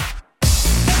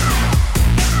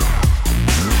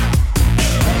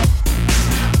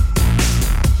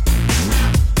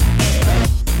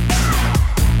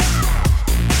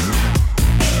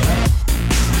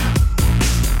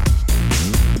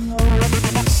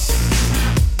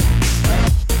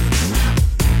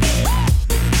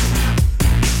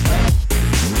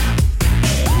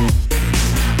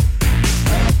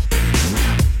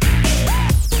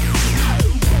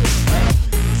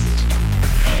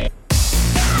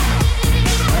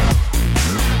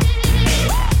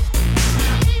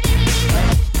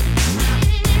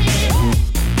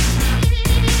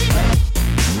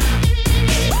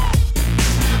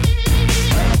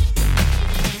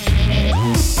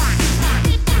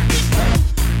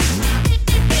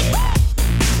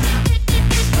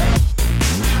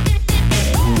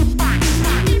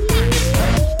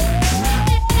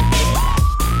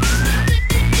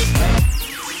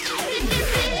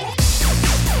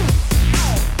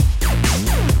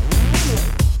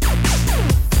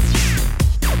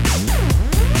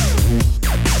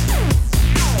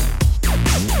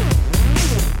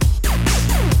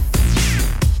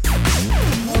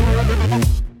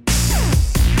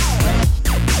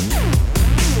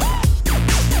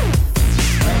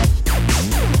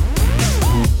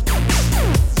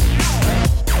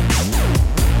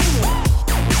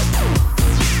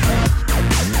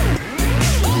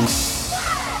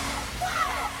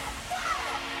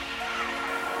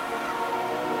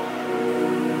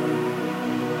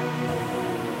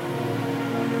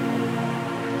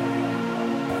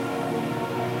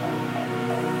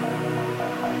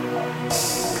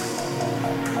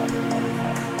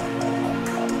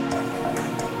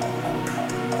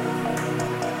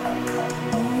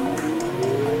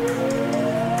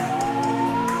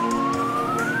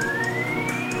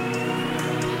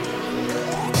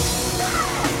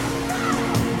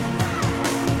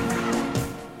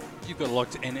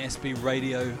 Locked NSB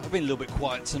Radio. I've been a little bit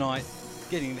quiet tonight,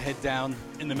 getting the head down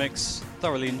in the mix,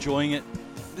 thoroughly enjoying it.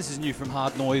 This is new from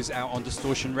Hard Noise out on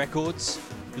Distortion Records.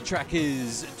 The track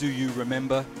is Do You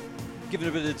Remember? Giving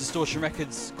a bit of Distortion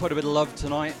Records quite a bit of love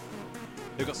tonight.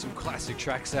 They've got some classic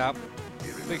tracks out.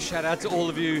 Big shout out to all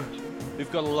of you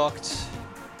who've got it locked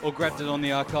or grabbed it on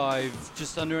the archive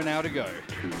just under an hour to go.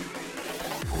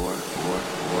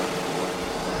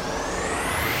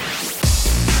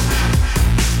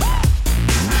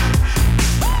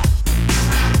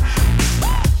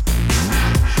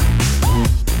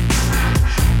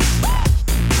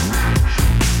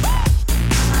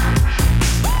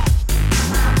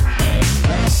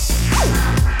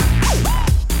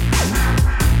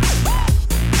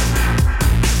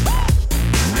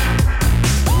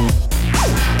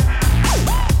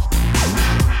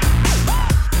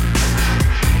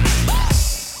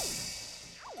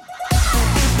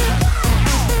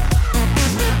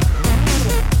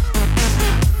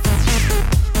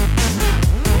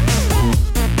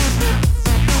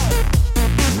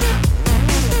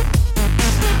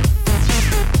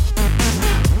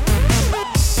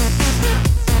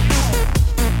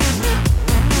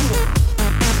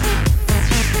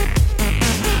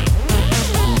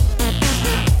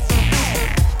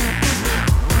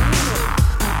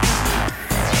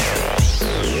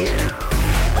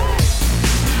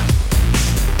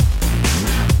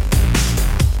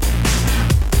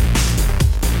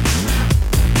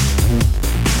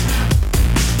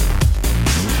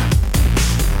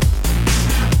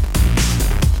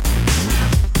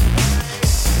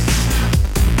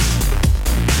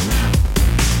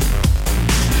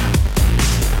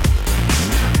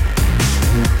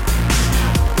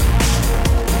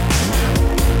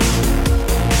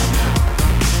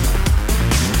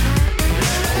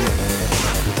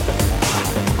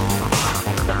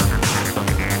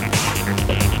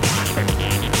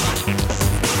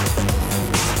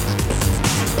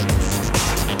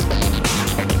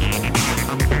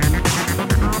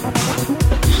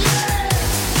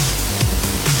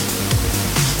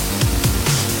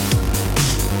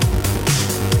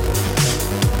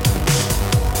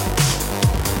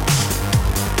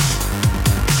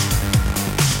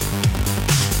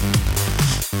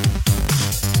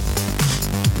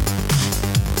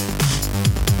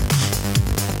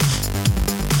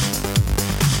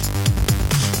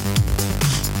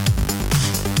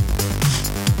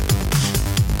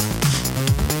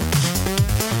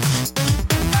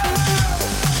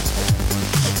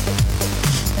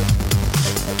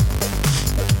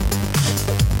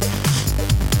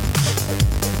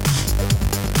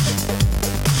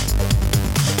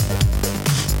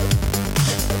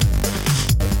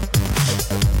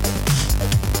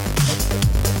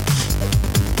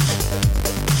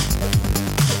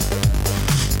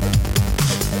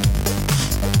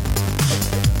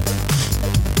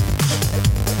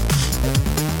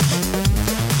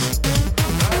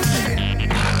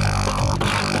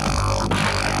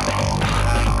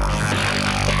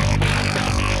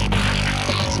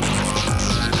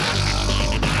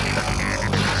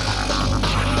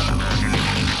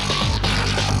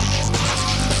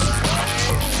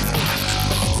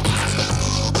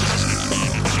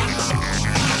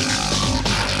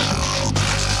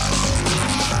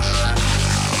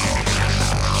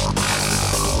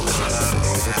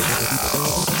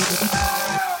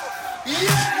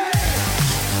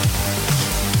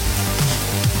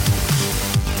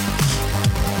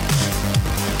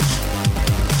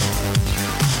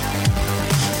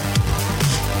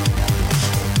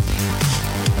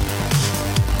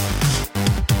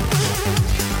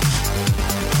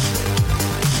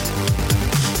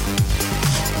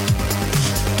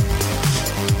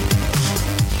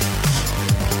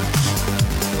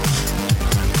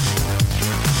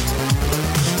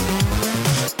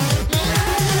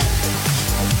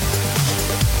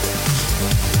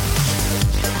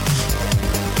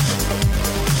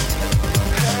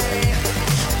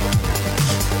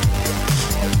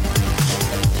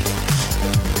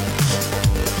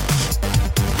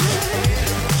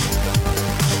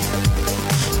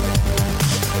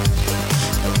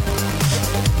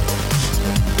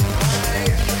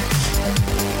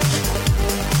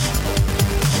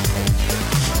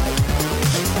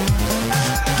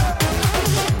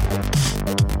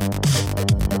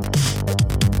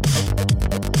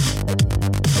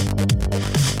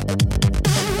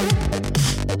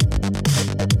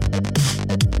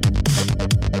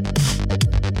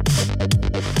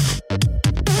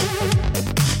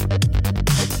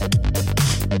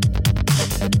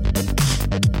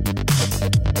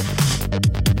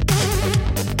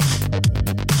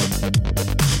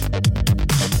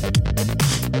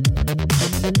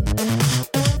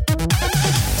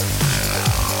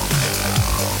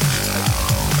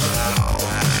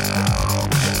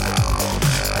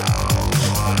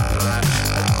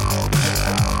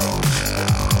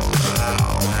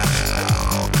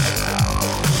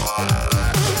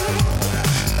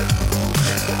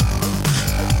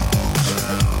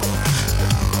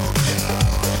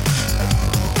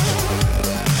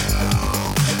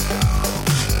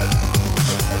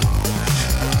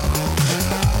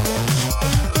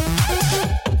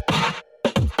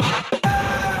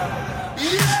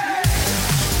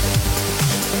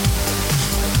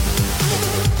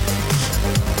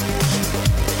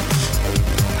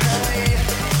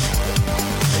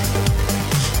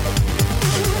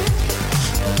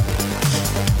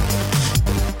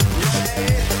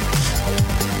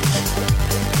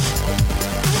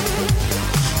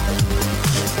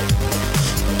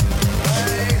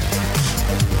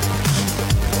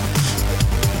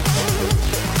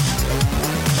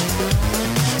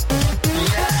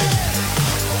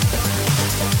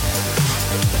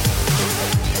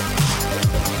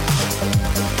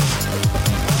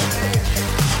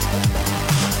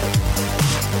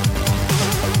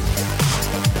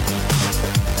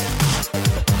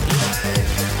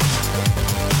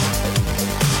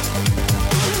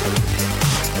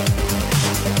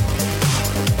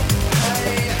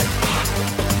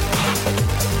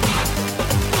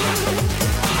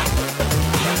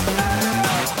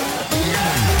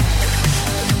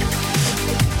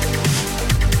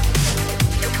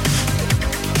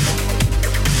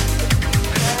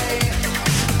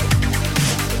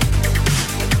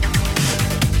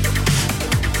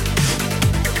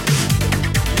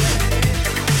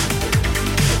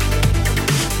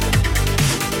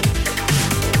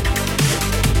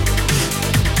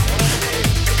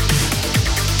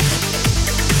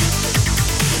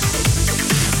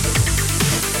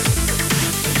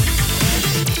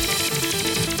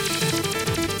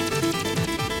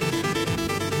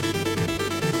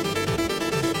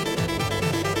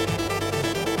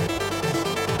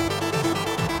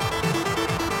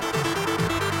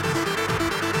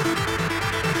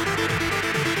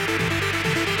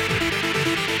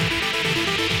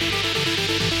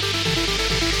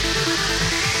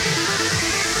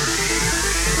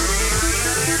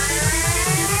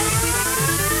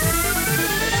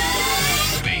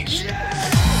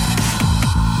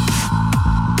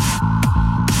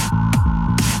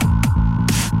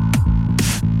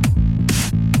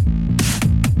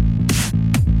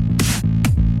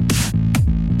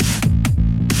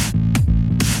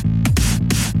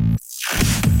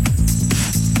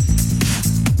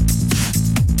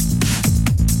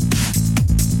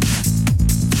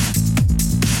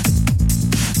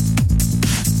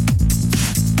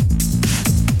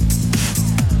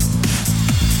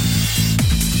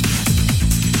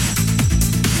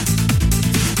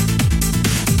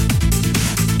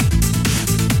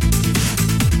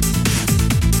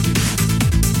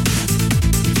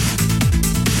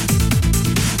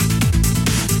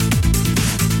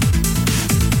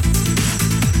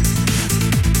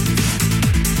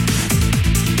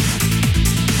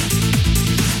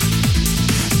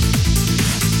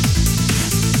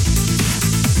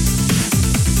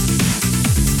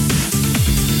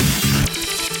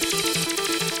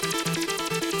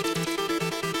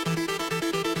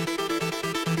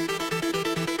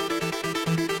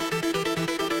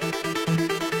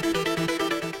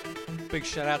 Big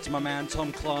shout out to my man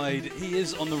Tom Clyde. He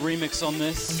is on the remix on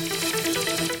this.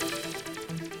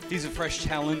 He's a fresh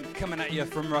talent coming at you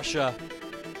from Russia.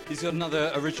 He's got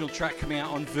another original track coming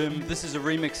out on Vim. This is a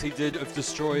remix he did of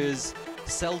Destroyers,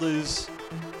 Selders.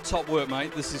 Top work,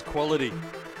 mate. This is quality.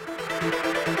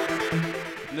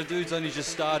 And the dude's only just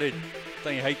started.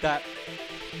 Don't you hate that?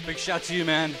 Big shout to you,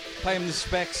 man. Pay him the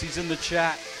specs. He's in the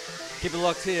chat. Keep it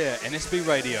locked here, NSB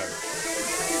Radio.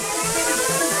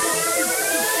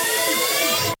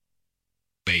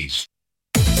 Bass.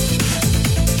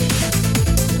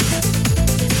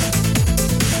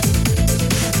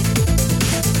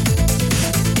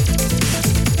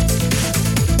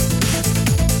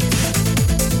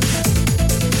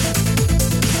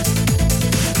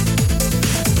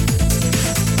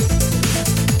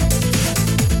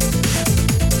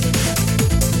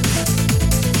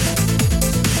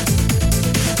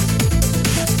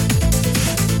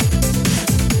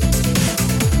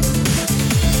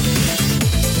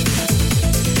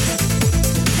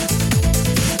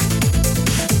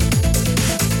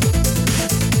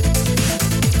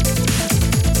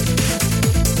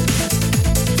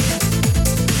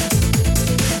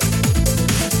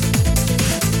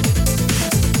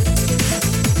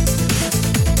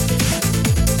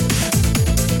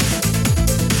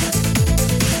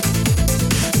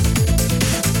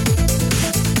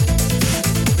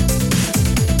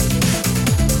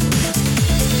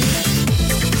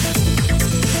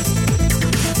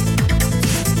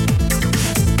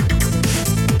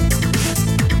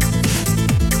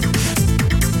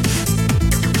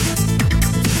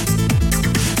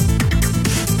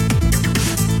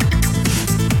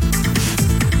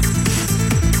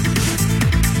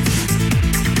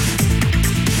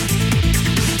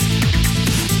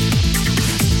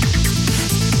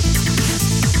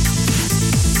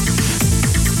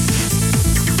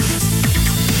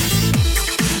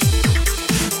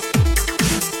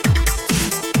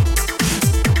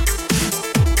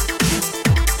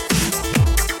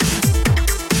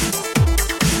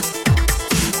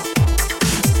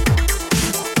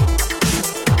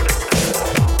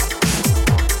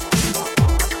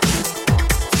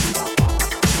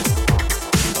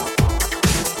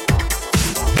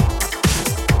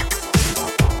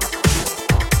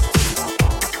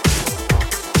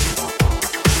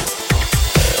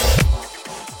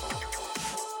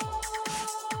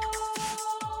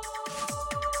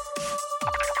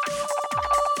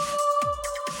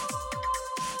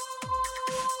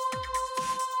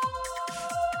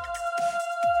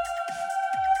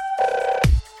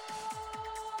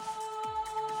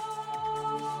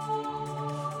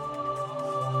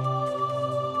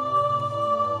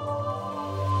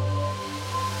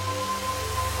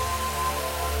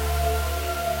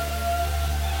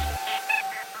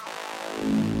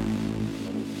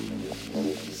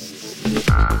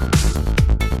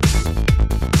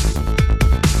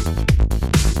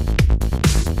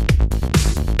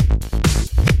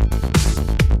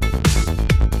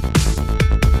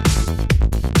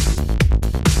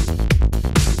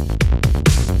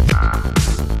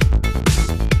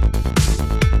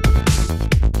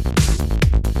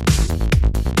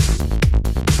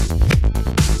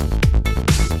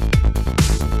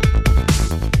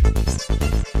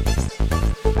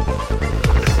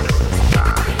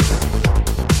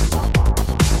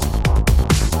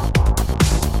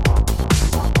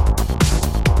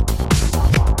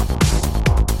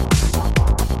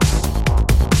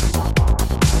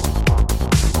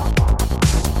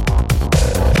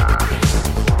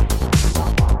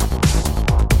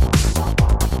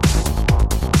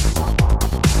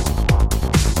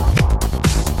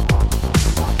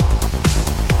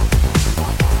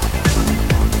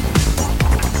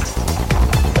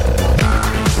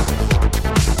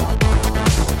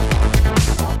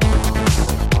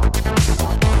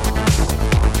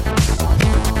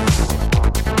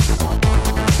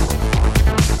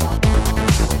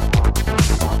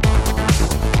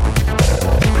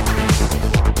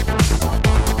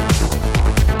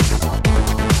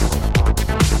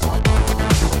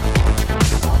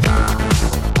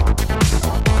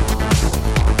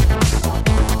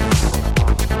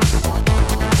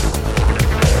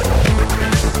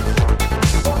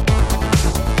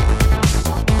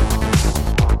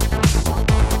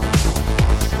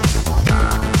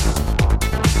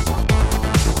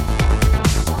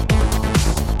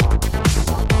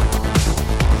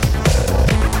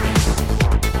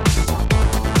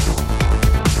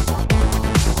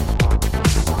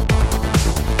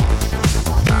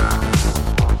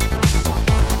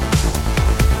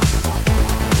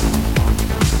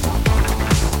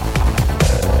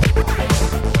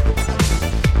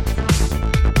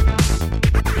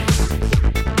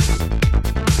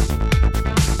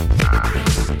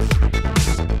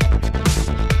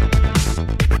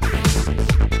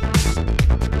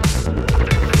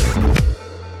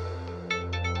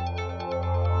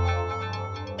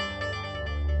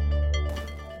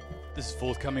 This is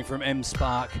forthcoming from M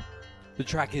Spark. The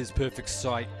track is Perfect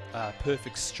Strike.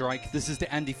 This is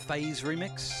the Andy Phase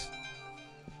remix.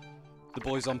 The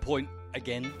boys on point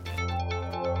again.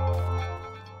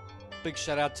 Big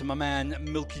shout out to my man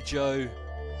Milky Joe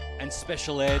and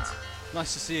Special Ed.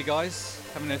 Nice to see you guys.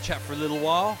 Having a chat for a little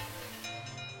while.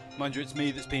 Mind you, it's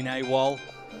me that's been AWOL.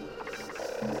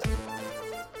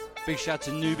 Big shout out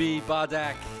to Newbie,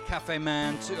 Bardak, Cafe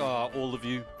Man, to all of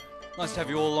you. Nice to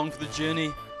have you all along for the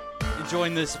journey.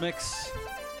 Enjoying this mix.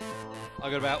 I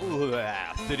got about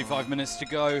 35 minutes to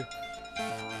go.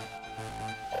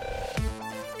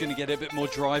 Gonna get a bit more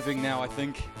driving now, I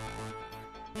think.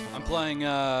 I'm playing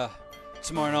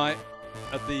tomorrow night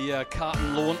at the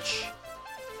Carton launch.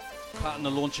 Carton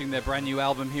are launching their brand new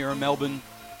album here in Melbourne.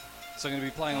 So I'm going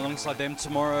to be playing alongside them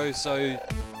tomorrow. So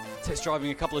test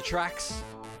driving a couple of tracks.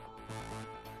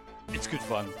 It's good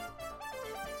fun.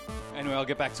 Anyway, I'll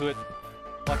get back to it.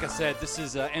 Like I said, this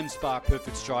is M Spark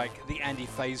Perfect Strike, the Andy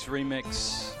Phase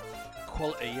remix.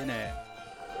 Quality, innit?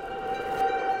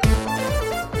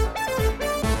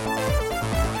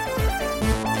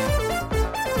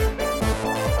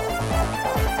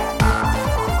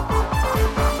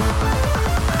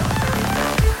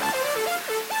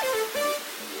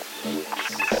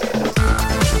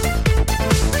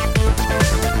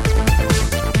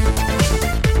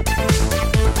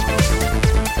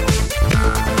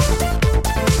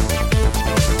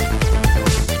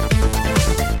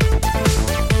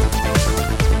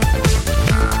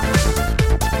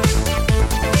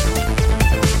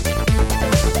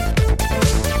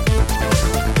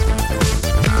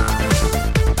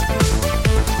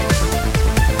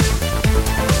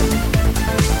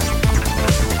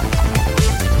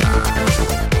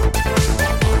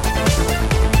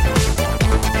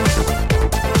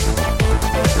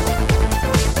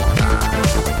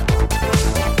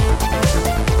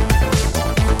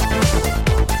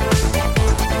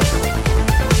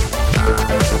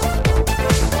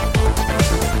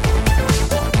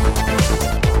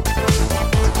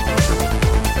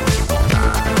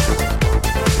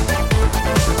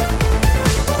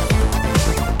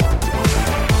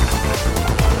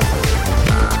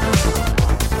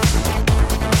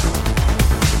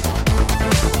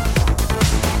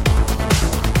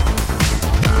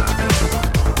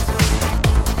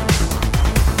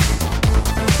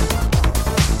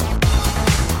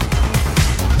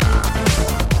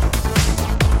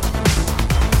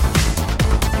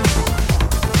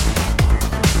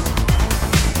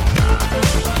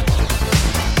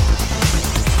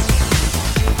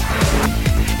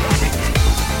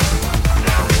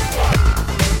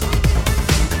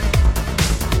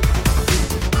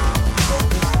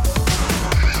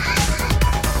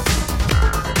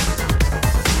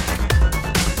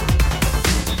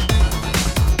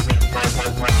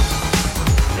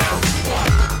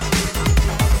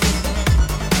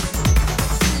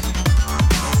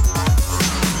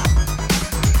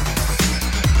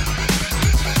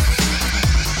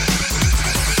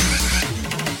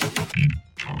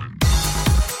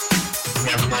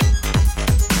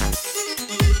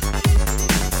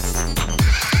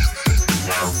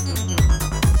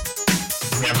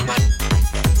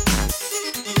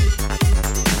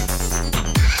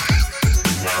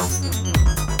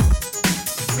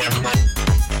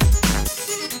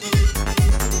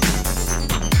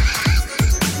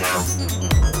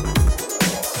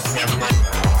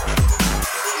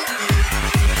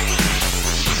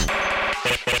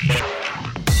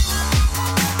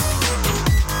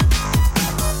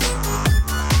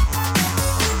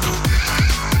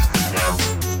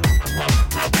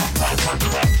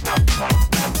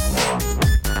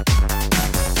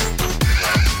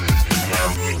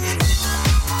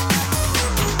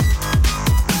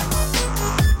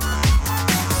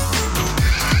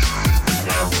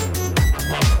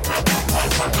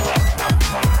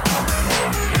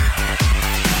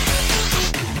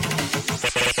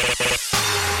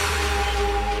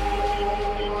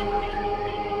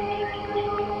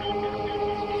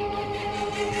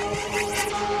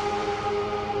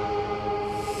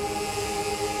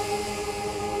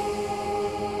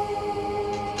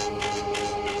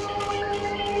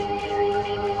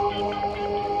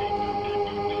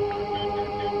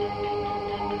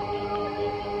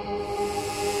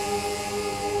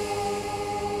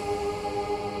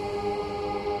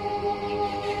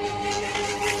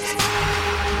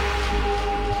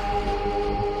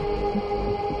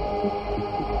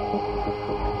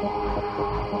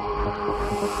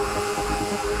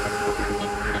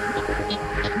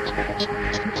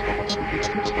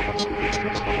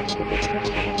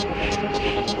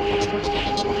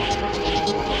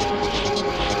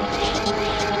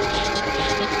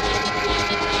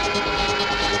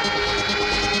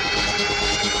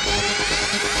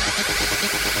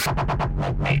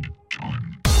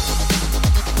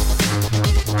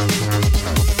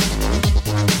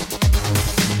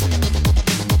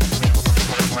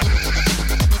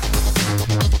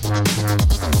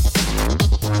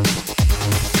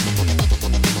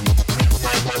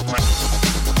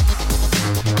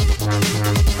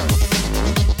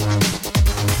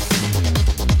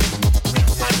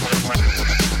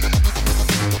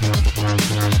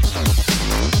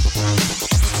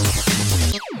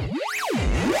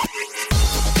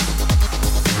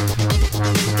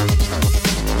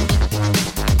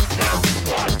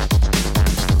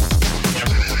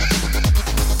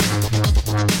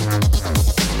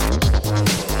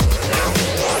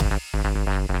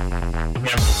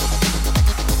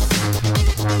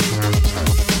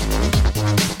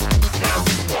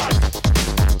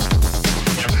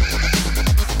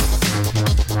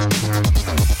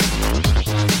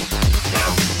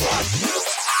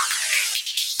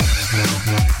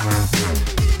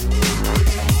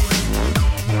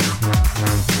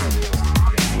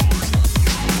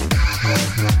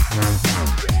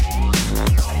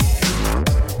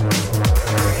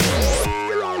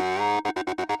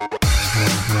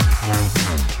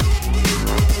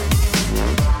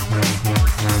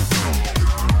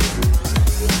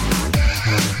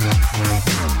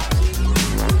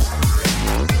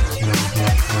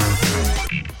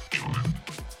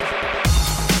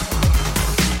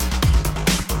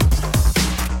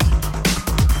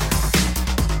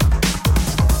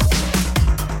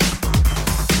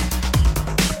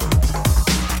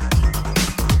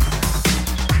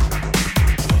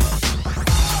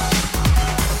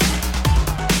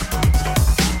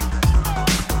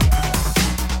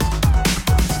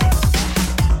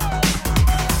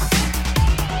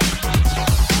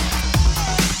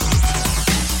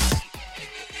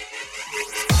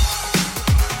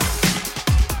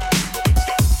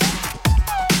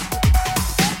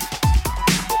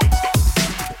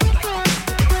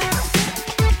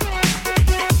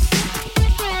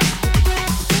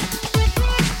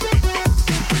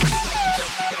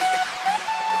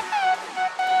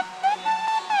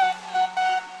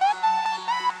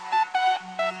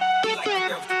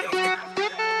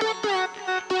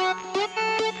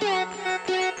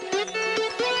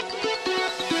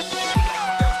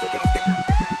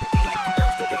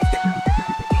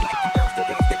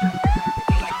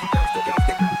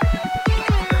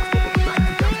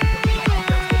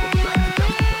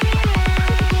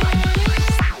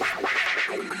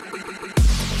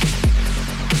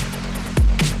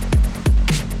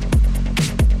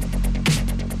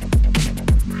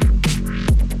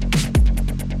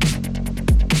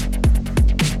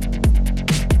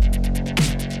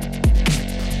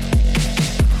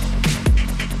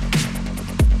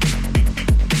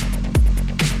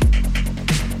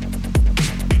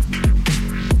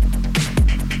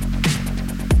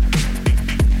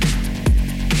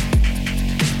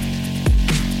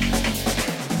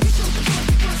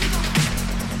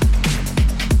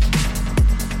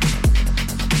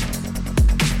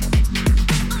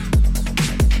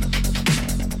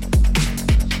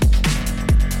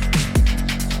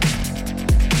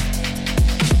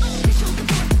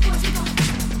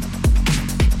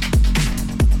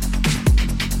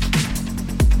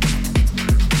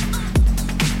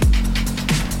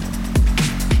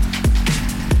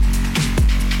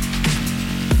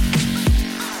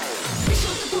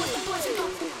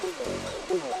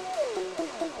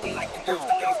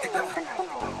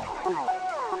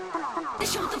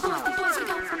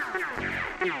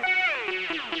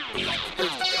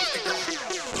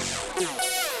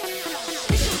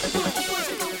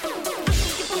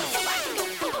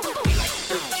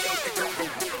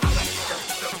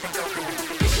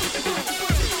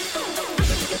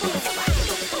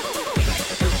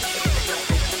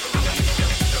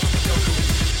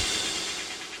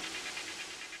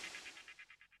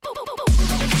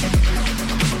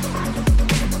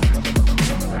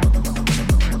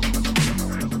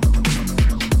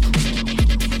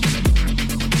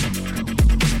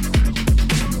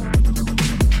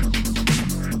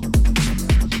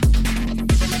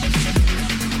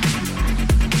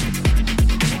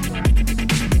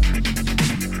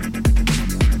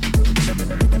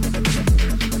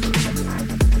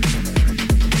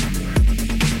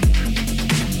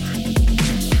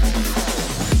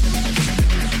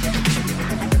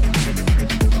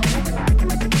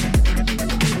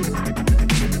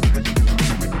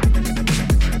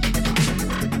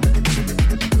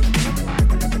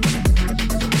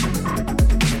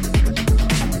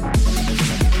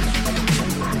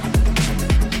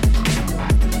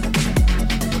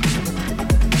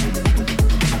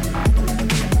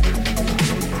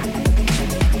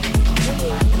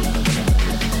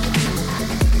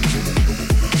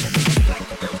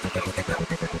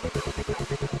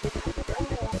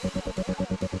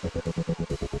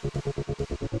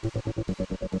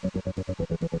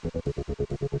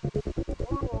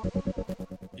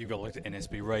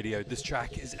 NSB Radio. This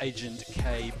track is Agent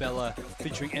K Bella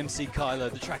featuring MC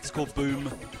Kyler. The track's called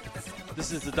Boom.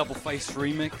 This is the Double Face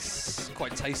remix.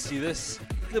 Quite tasty, this.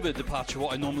 A little bit of departure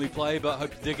what I normally play, but I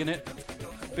hope you're digging it.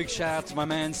 Big shout out to my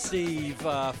man Steve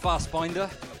Fastbinder.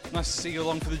 Nice to see you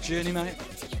along for the journey, mate.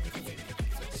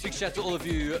 Big shout out to all of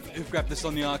you who've grabbed this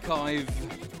on the archive.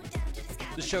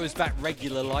 The show is back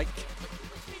regular like.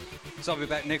 So I'll be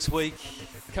back next week.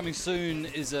 Coming soon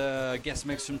is a guest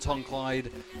mix from Tom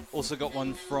Clyde. Also got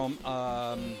one from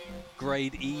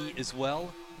Grade E as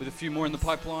well, with a few more in the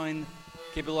pipeline.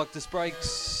 Keep it locked, this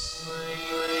breaks.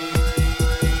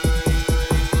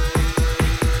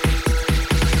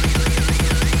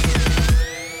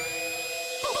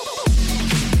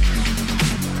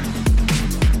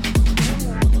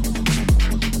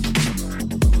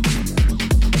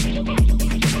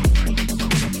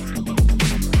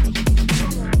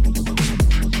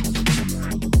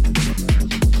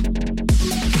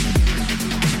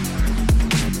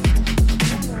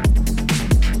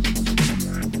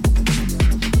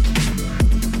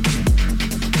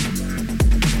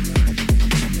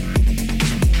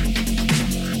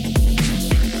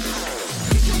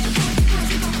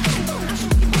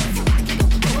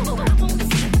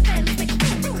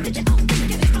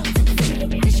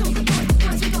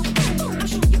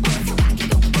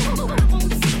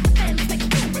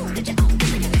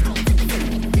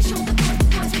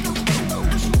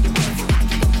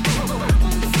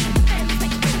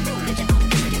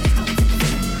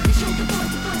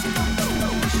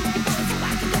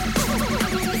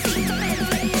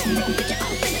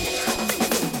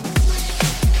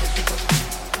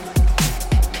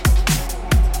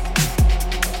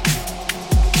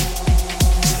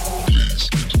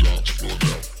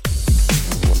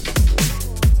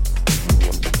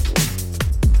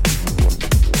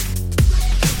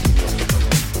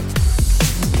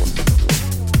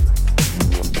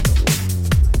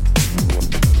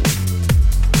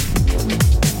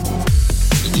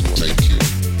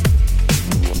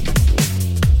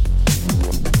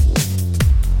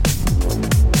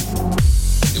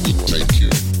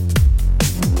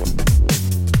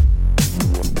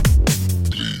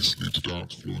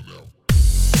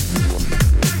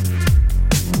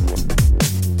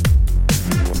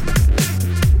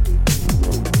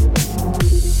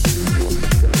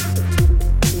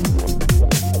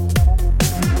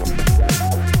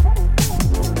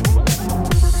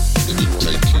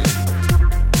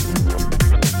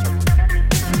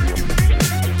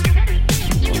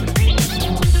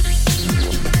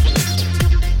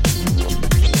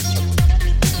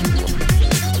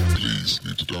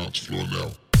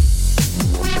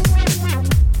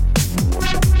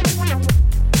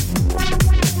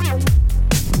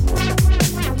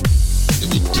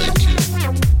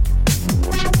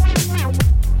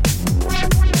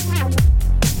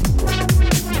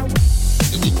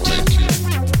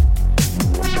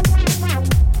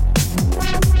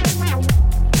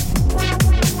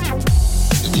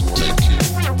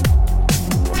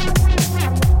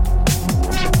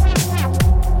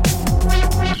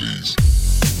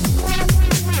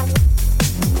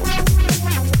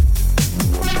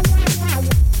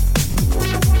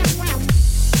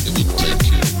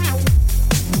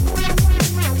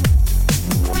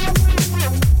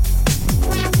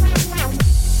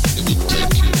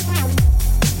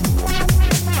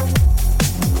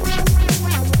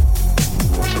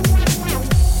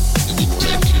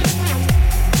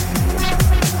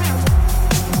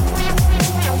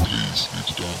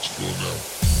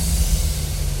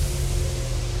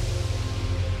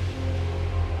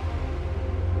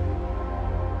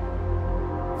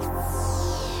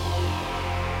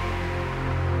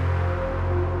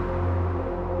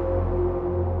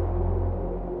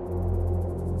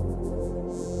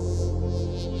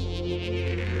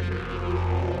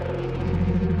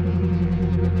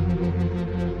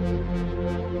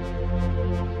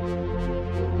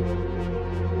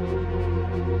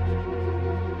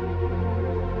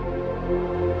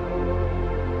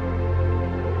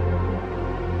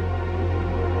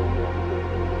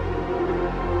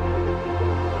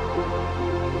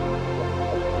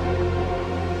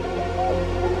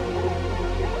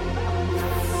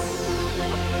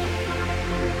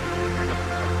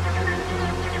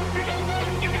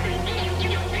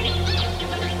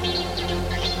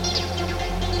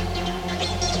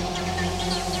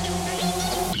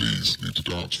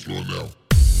 dance floor now.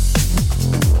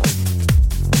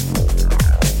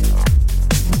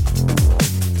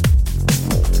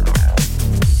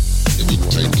 It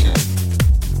would take you.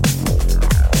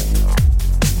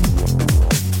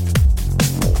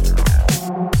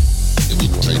 It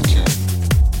would take you.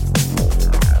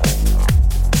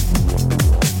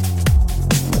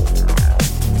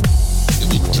 It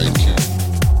would take you.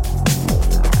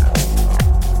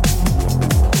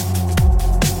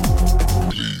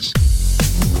 Please.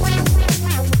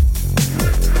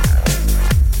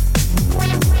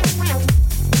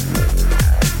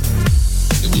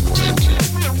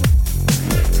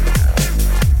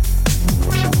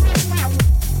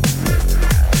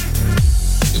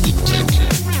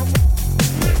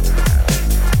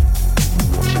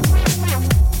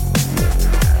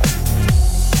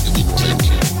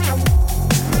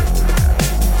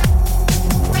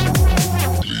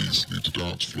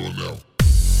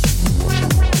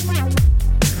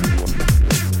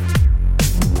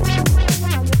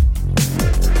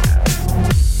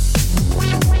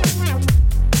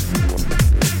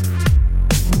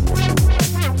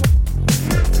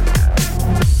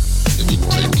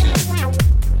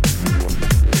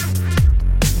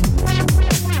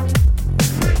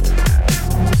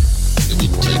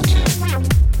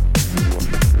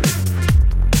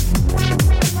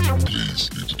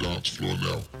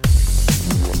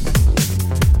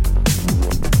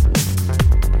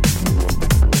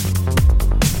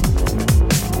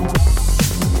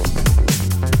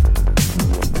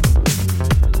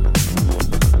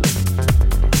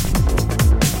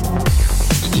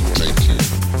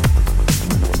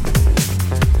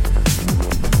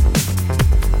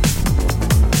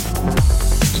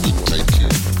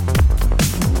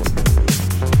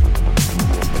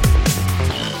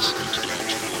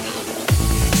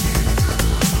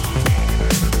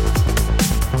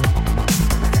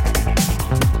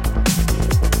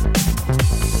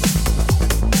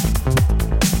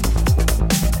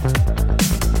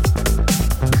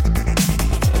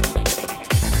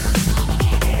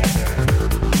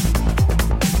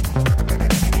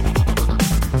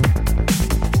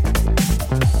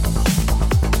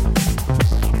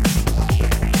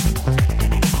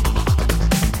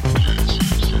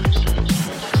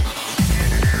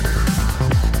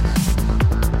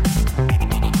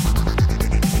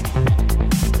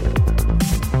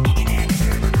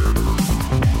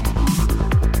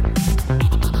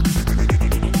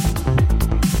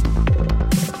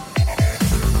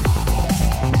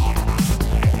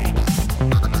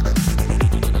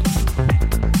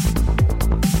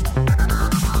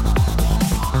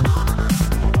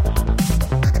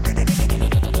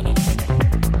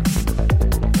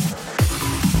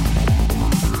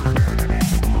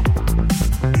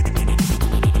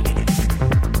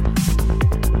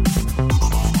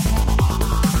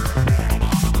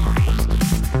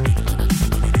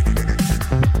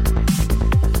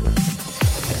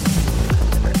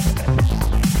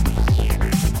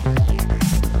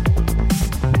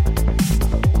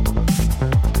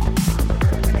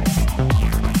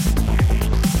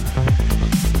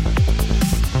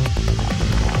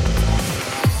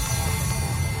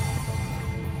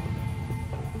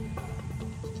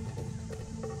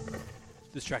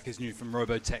 This track is new from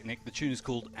Robotechnic. The tune is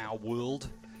called Our World.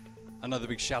 Another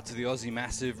big shout to the Aussie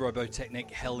massive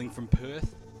Robotechnic, hailing from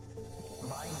Perth.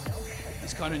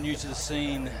 He's kind of new to the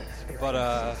scene,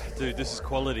 but dude, this is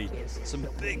quality. Some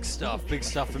big stuff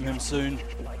from him soon.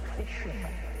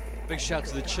 Big shout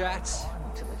to the chat.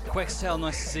 Quextail,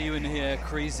 nice to see you in here.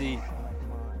 Crazy.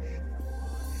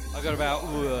 I've got about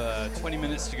 20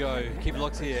 minutes to go. Keep it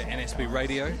locked here, NSB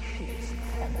Radio.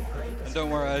 And don't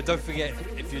worry, don't forget,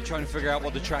 if you're trying to figure out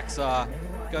what the tracks are,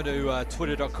 go to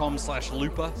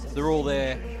twitter.com/looper. They're all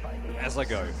there as I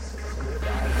go. Our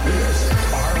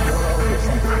world is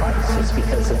in crisis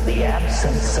because of the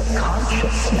absence of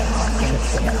consciousness.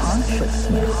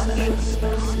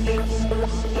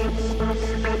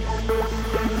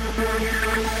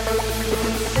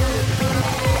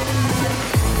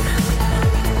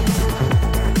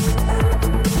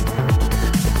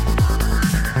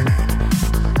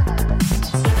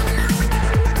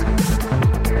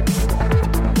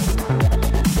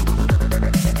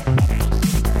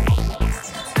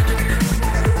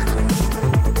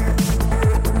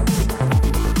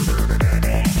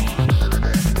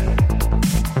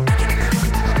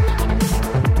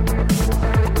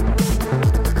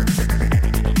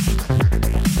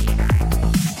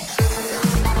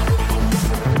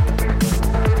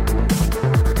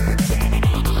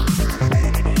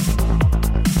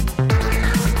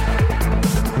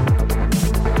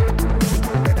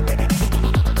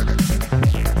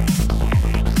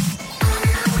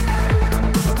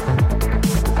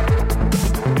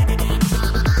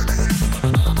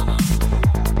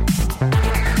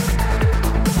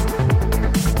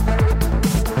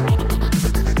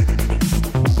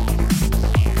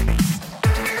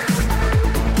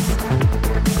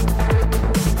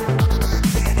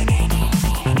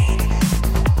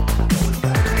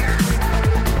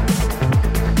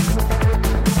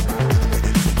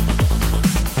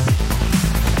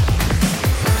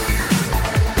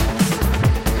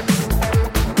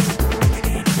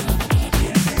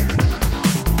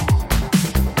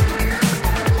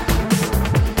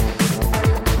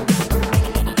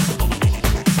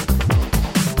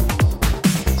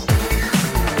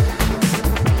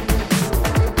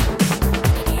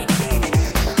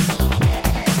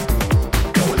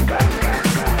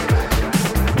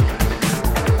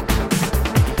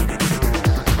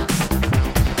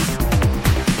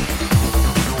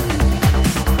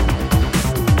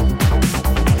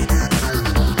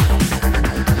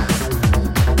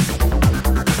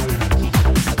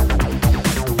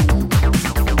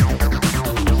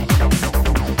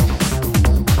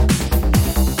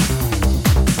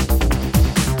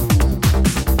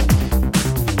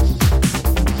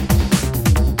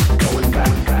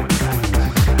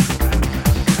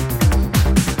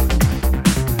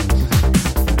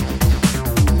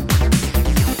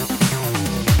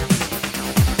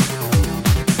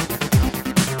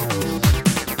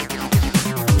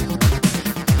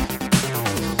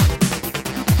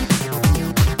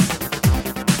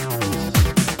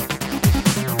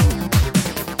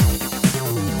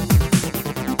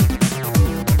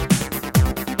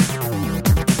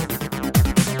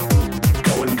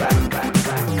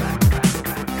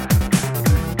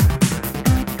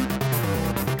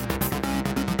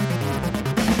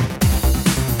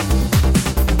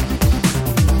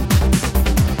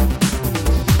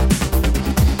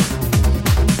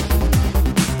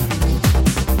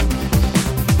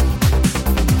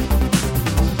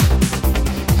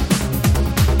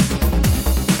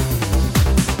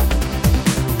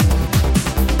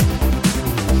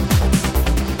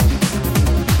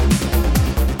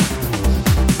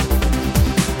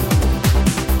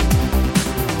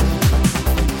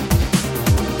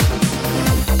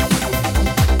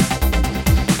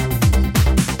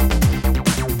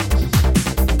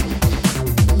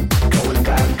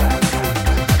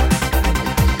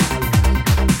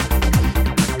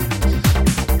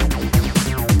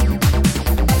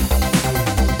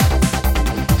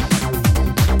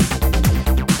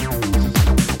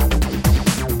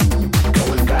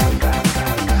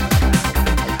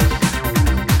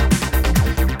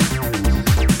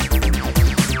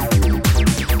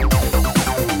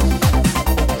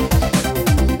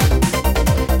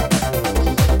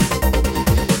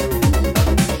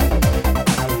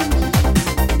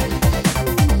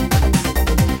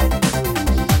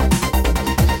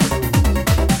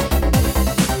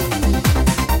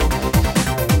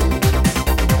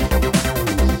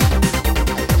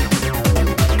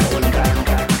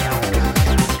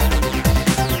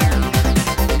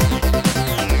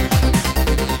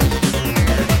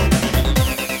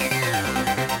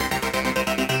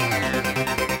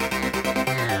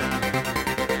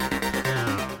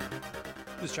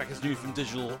 This track is new from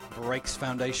Digital Breaks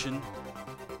Foundation.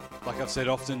 Like I've said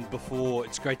often before,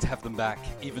 it's great to have them back,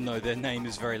 even though their name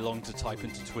is very long to type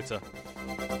into Twitter.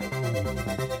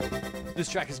 This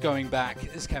track is going back.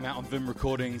 This came out on Vim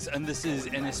Recordings, and this is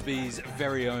NSB's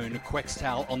very own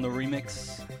Quextal on the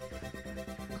remix.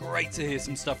 Great to hear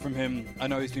some stuff from him. I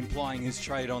know he's been plying his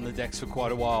trade on the decks for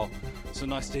quite a while, so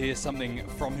nice to hear something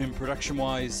from him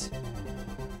production-wise.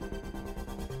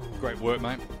 Great work,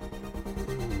 mate.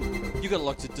 You got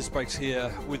locked at Disc Breaks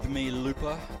here with me,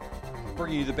 Looper,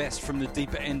 bringing you the best from the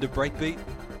deeper end of breakbeat.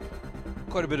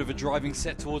 Quite a bit of a driving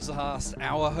set towards the last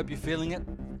hour. Hope you're feeling it.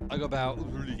 I got about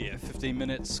 15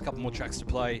 minutes, a couple more tracks to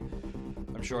play.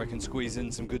 I'm sure I can squeeze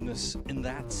in some goodness in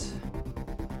that.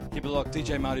 Keep it locked.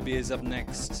 DJ Marty B is up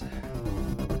next.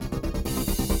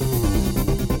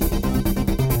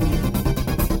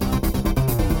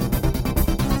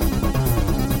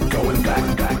 Going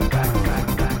back.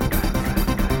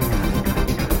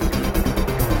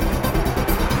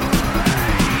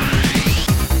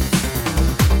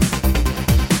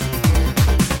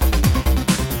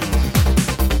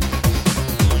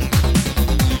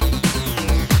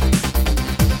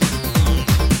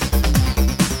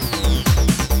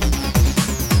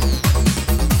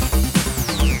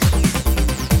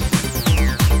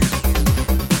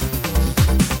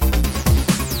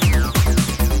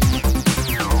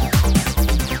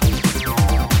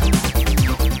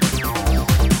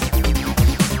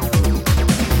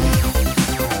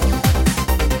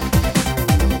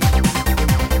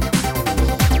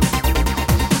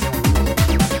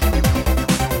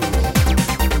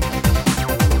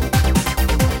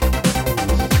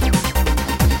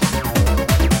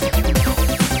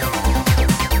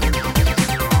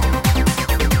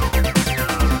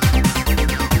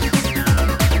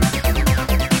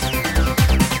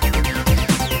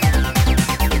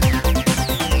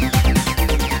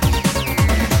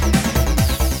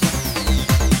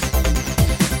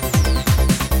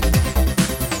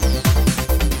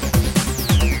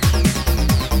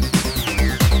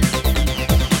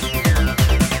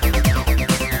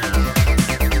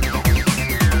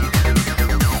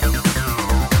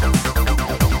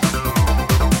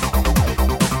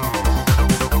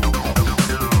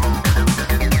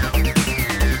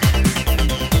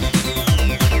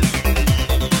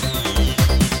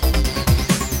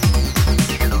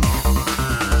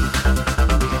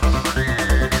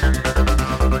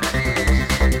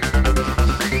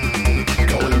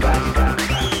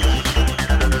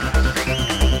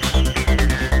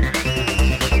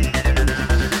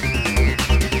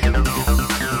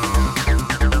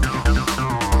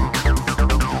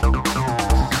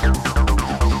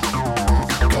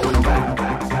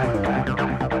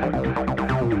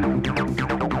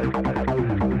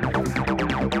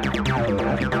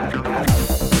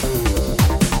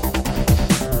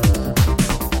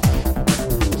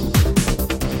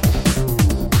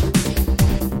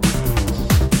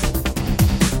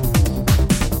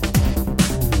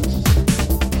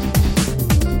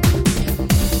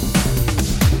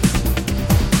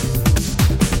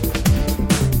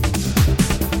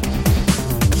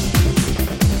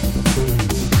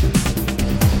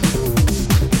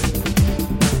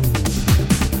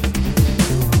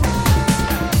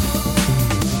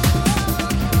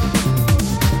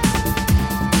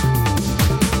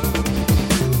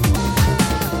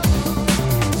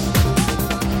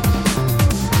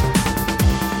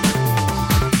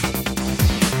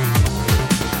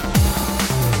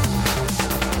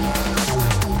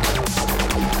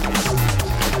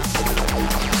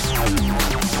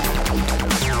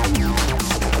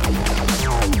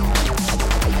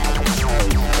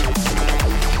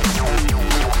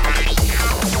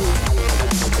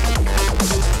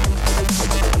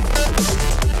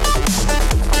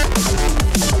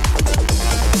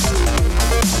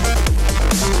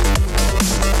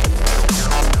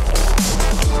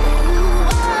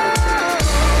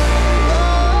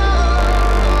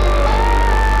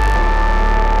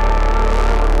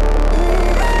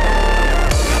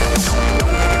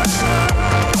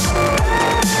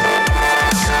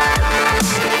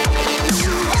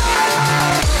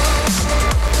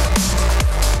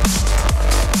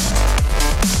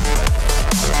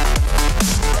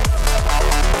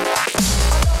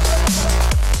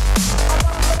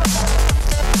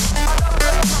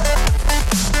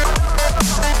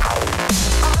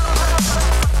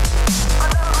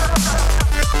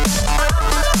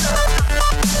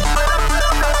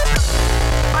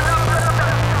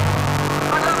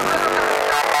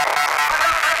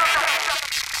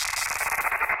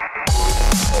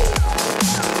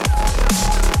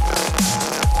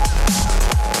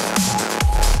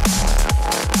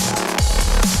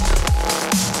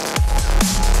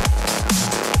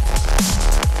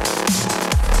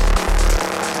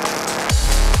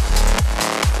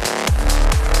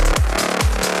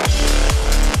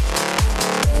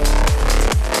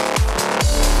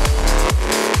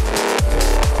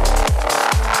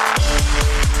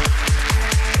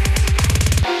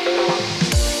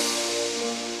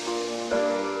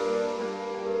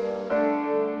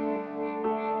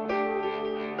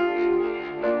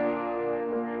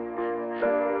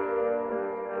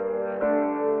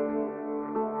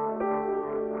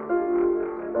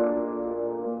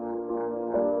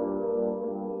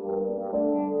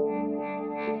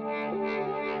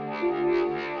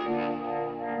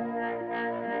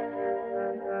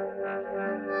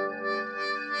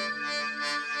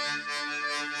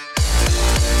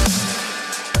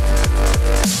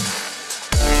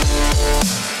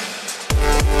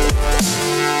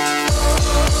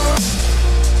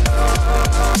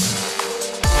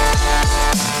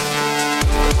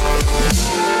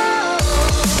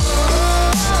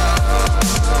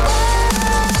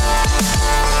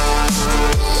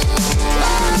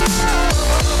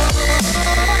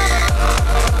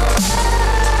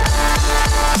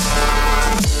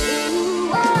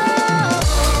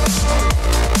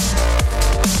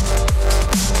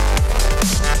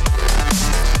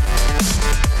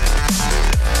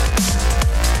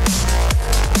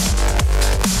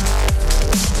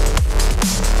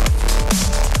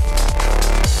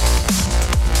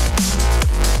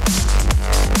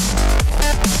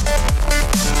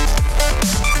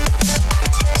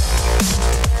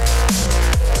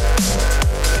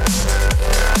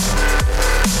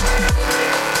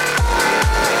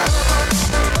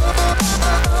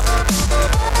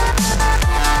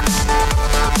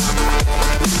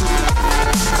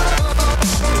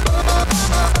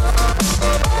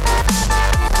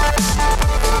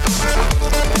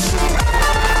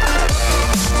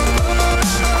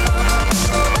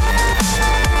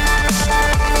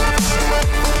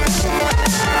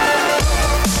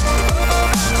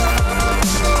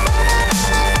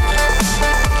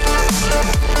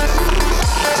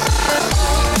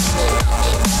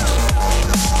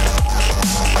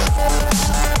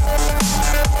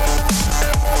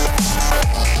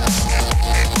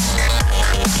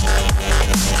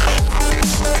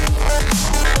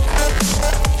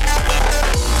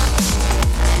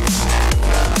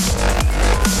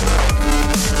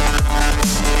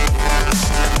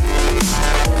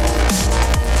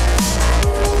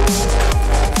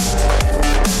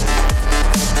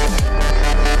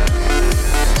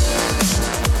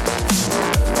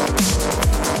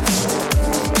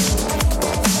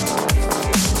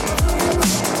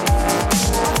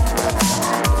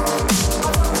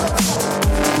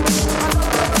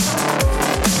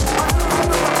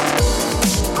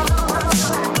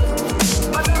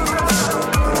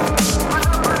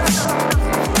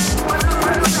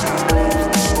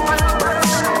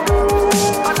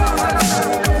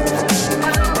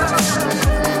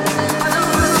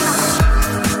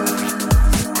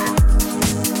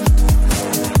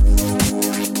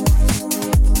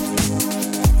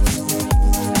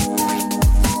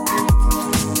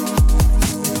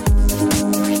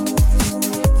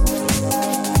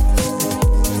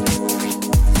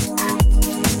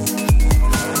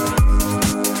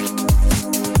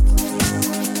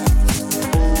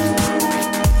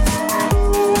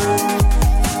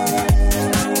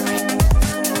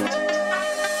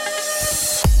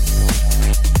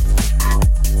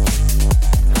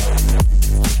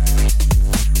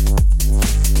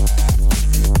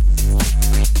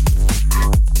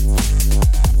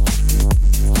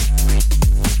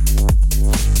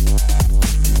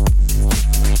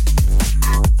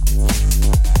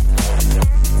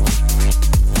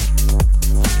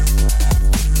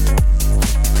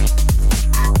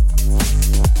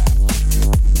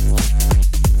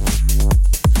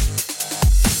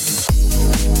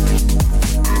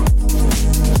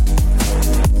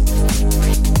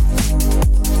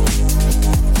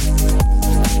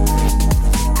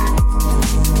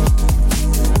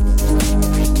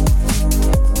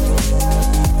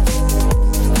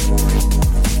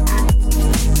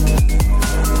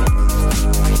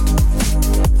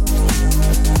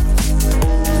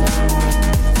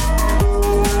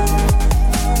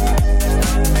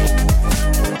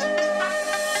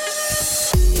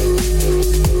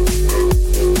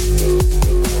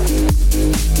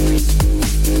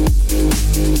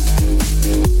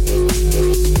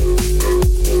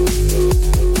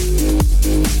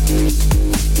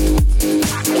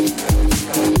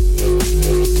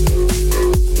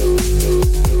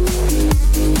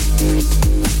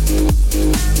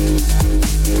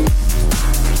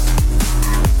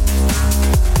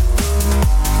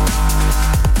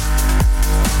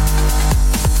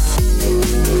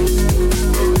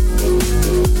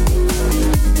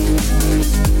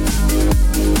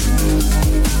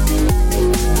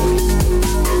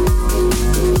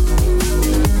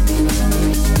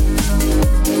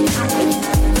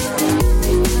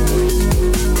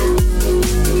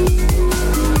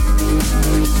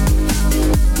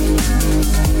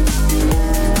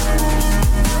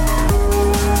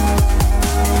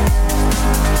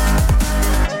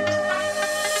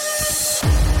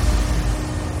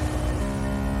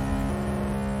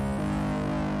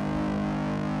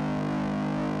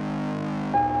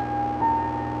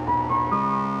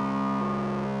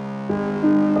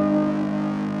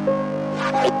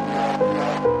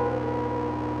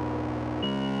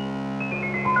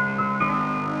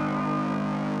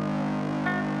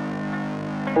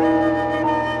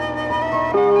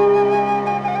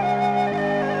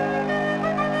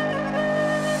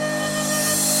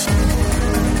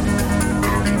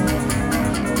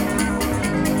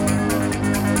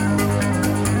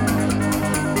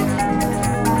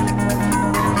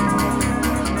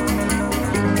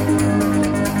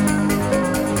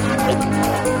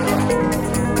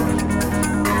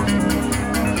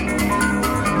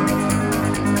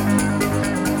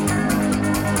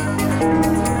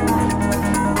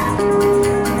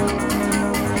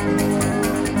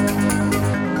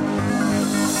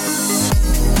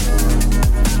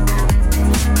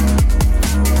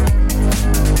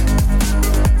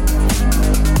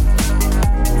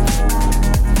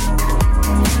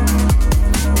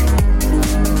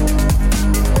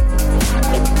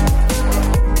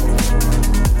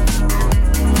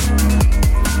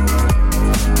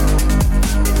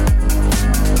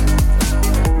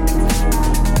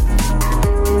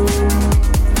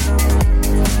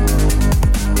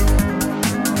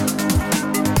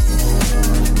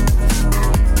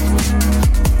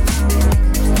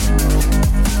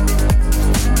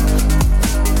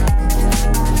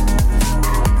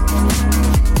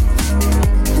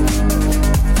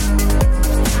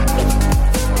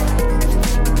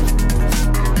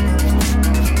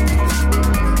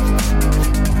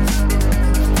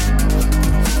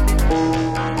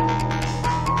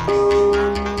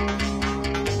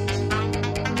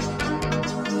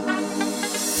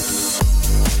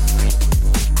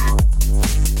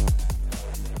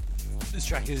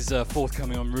 track is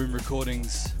forthcoming on Room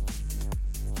Recordings.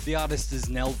 The artist is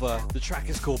Nelva. The track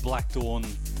is called Black Dawn.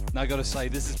 Now I gotta say,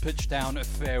 this is pitched down a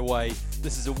fair way.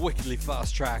 This is a wickedly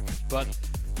fast track, but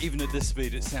even at this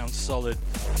speed it sounds solid.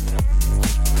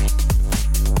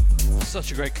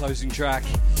 Such a great closing track.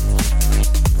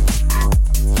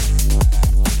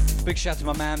 Big shout to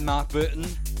my man Mark Burton.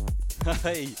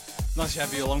 Hey, nice to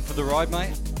have you along for the ride,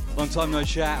 mate. Long time no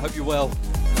chat, hope you're well.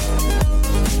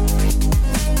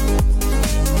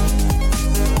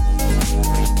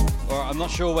 Alright, I'm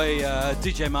not sure where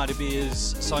DJ Marty B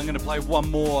is, so I'm going to play one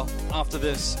more after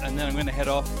this and then I'm going to head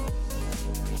off.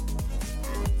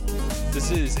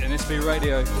 This is NSB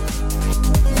Radio.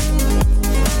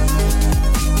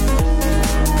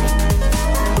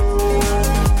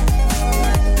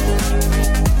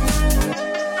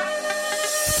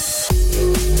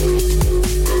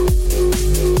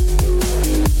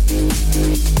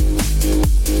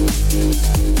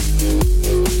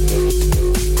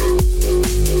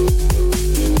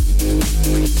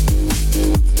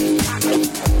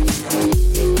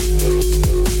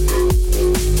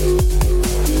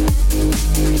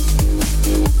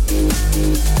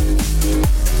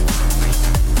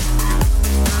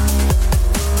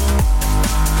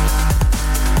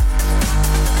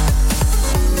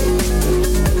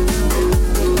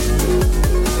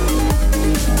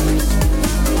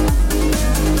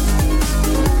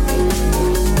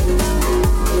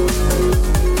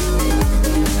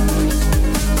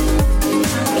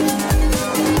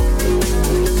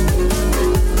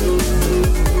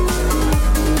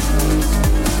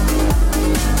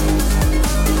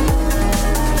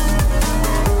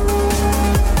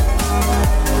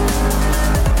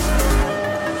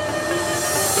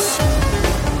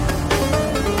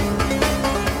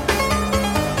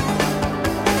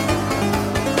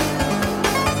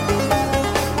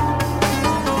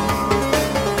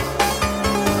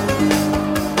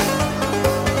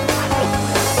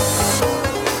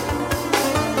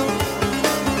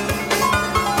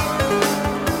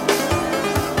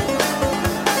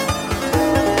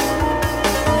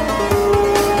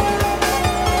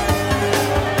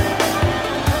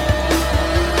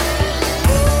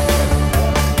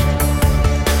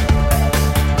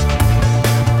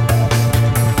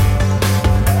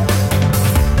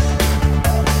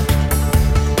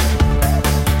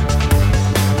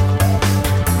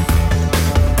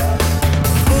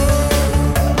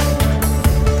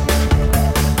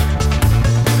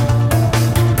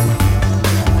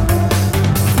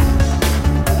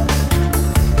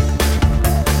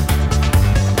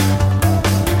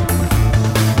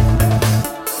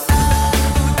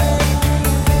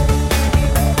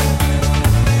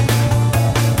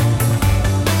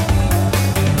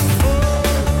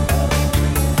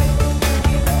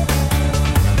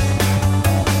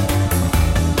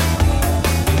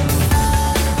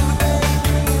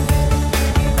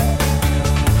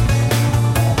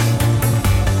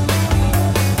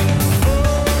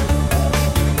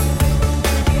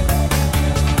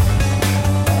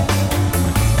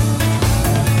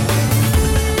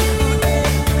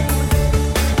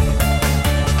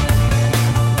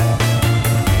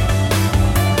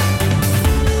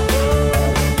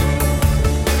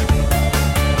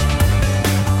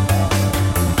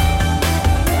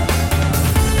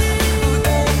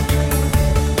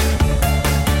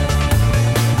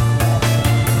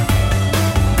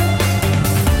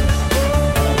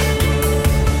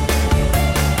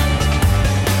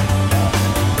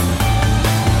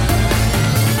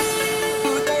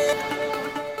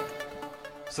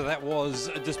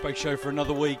 Show for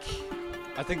another week.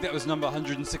 I think that was number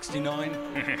 169.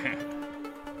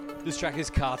 This track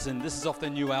is Carton. This is off their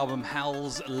new album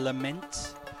Howl's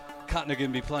Lament. Carton are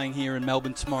going to be playing here in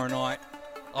Melbourne tomorrow night.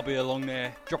 I'll be along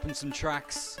there dropping some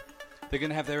tracks. They're going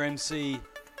to have their MC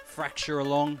Fracture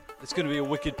along. It's going to be a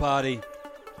wicked party.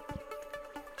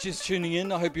 Just tuning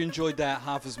in. I hope you enjoyed that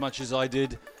half as much as I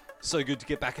did. So good to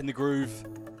get back in the groove.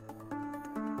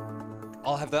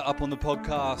 I'll have that up on the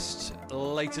podcast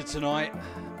later tonight.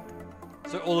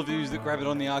 So all of you that grab it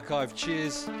on the archive,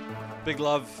 cheers, big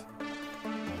love.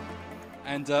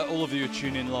 And all of you who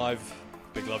tune in live,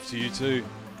 big love to you too.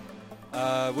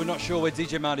 We're not sure where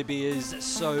DJ Marty B is,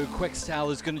 so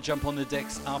Quextal is going to jump on the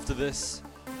decks after this.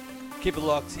 Keep it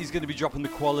locked, he's going to be dropping the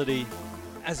quality,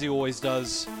 as he always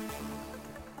does.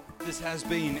 This has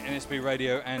been NSB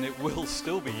Radio, and it will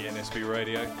still be NSB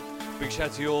Radio. Big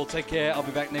shout to you all, take care, I'll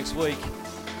be back next week.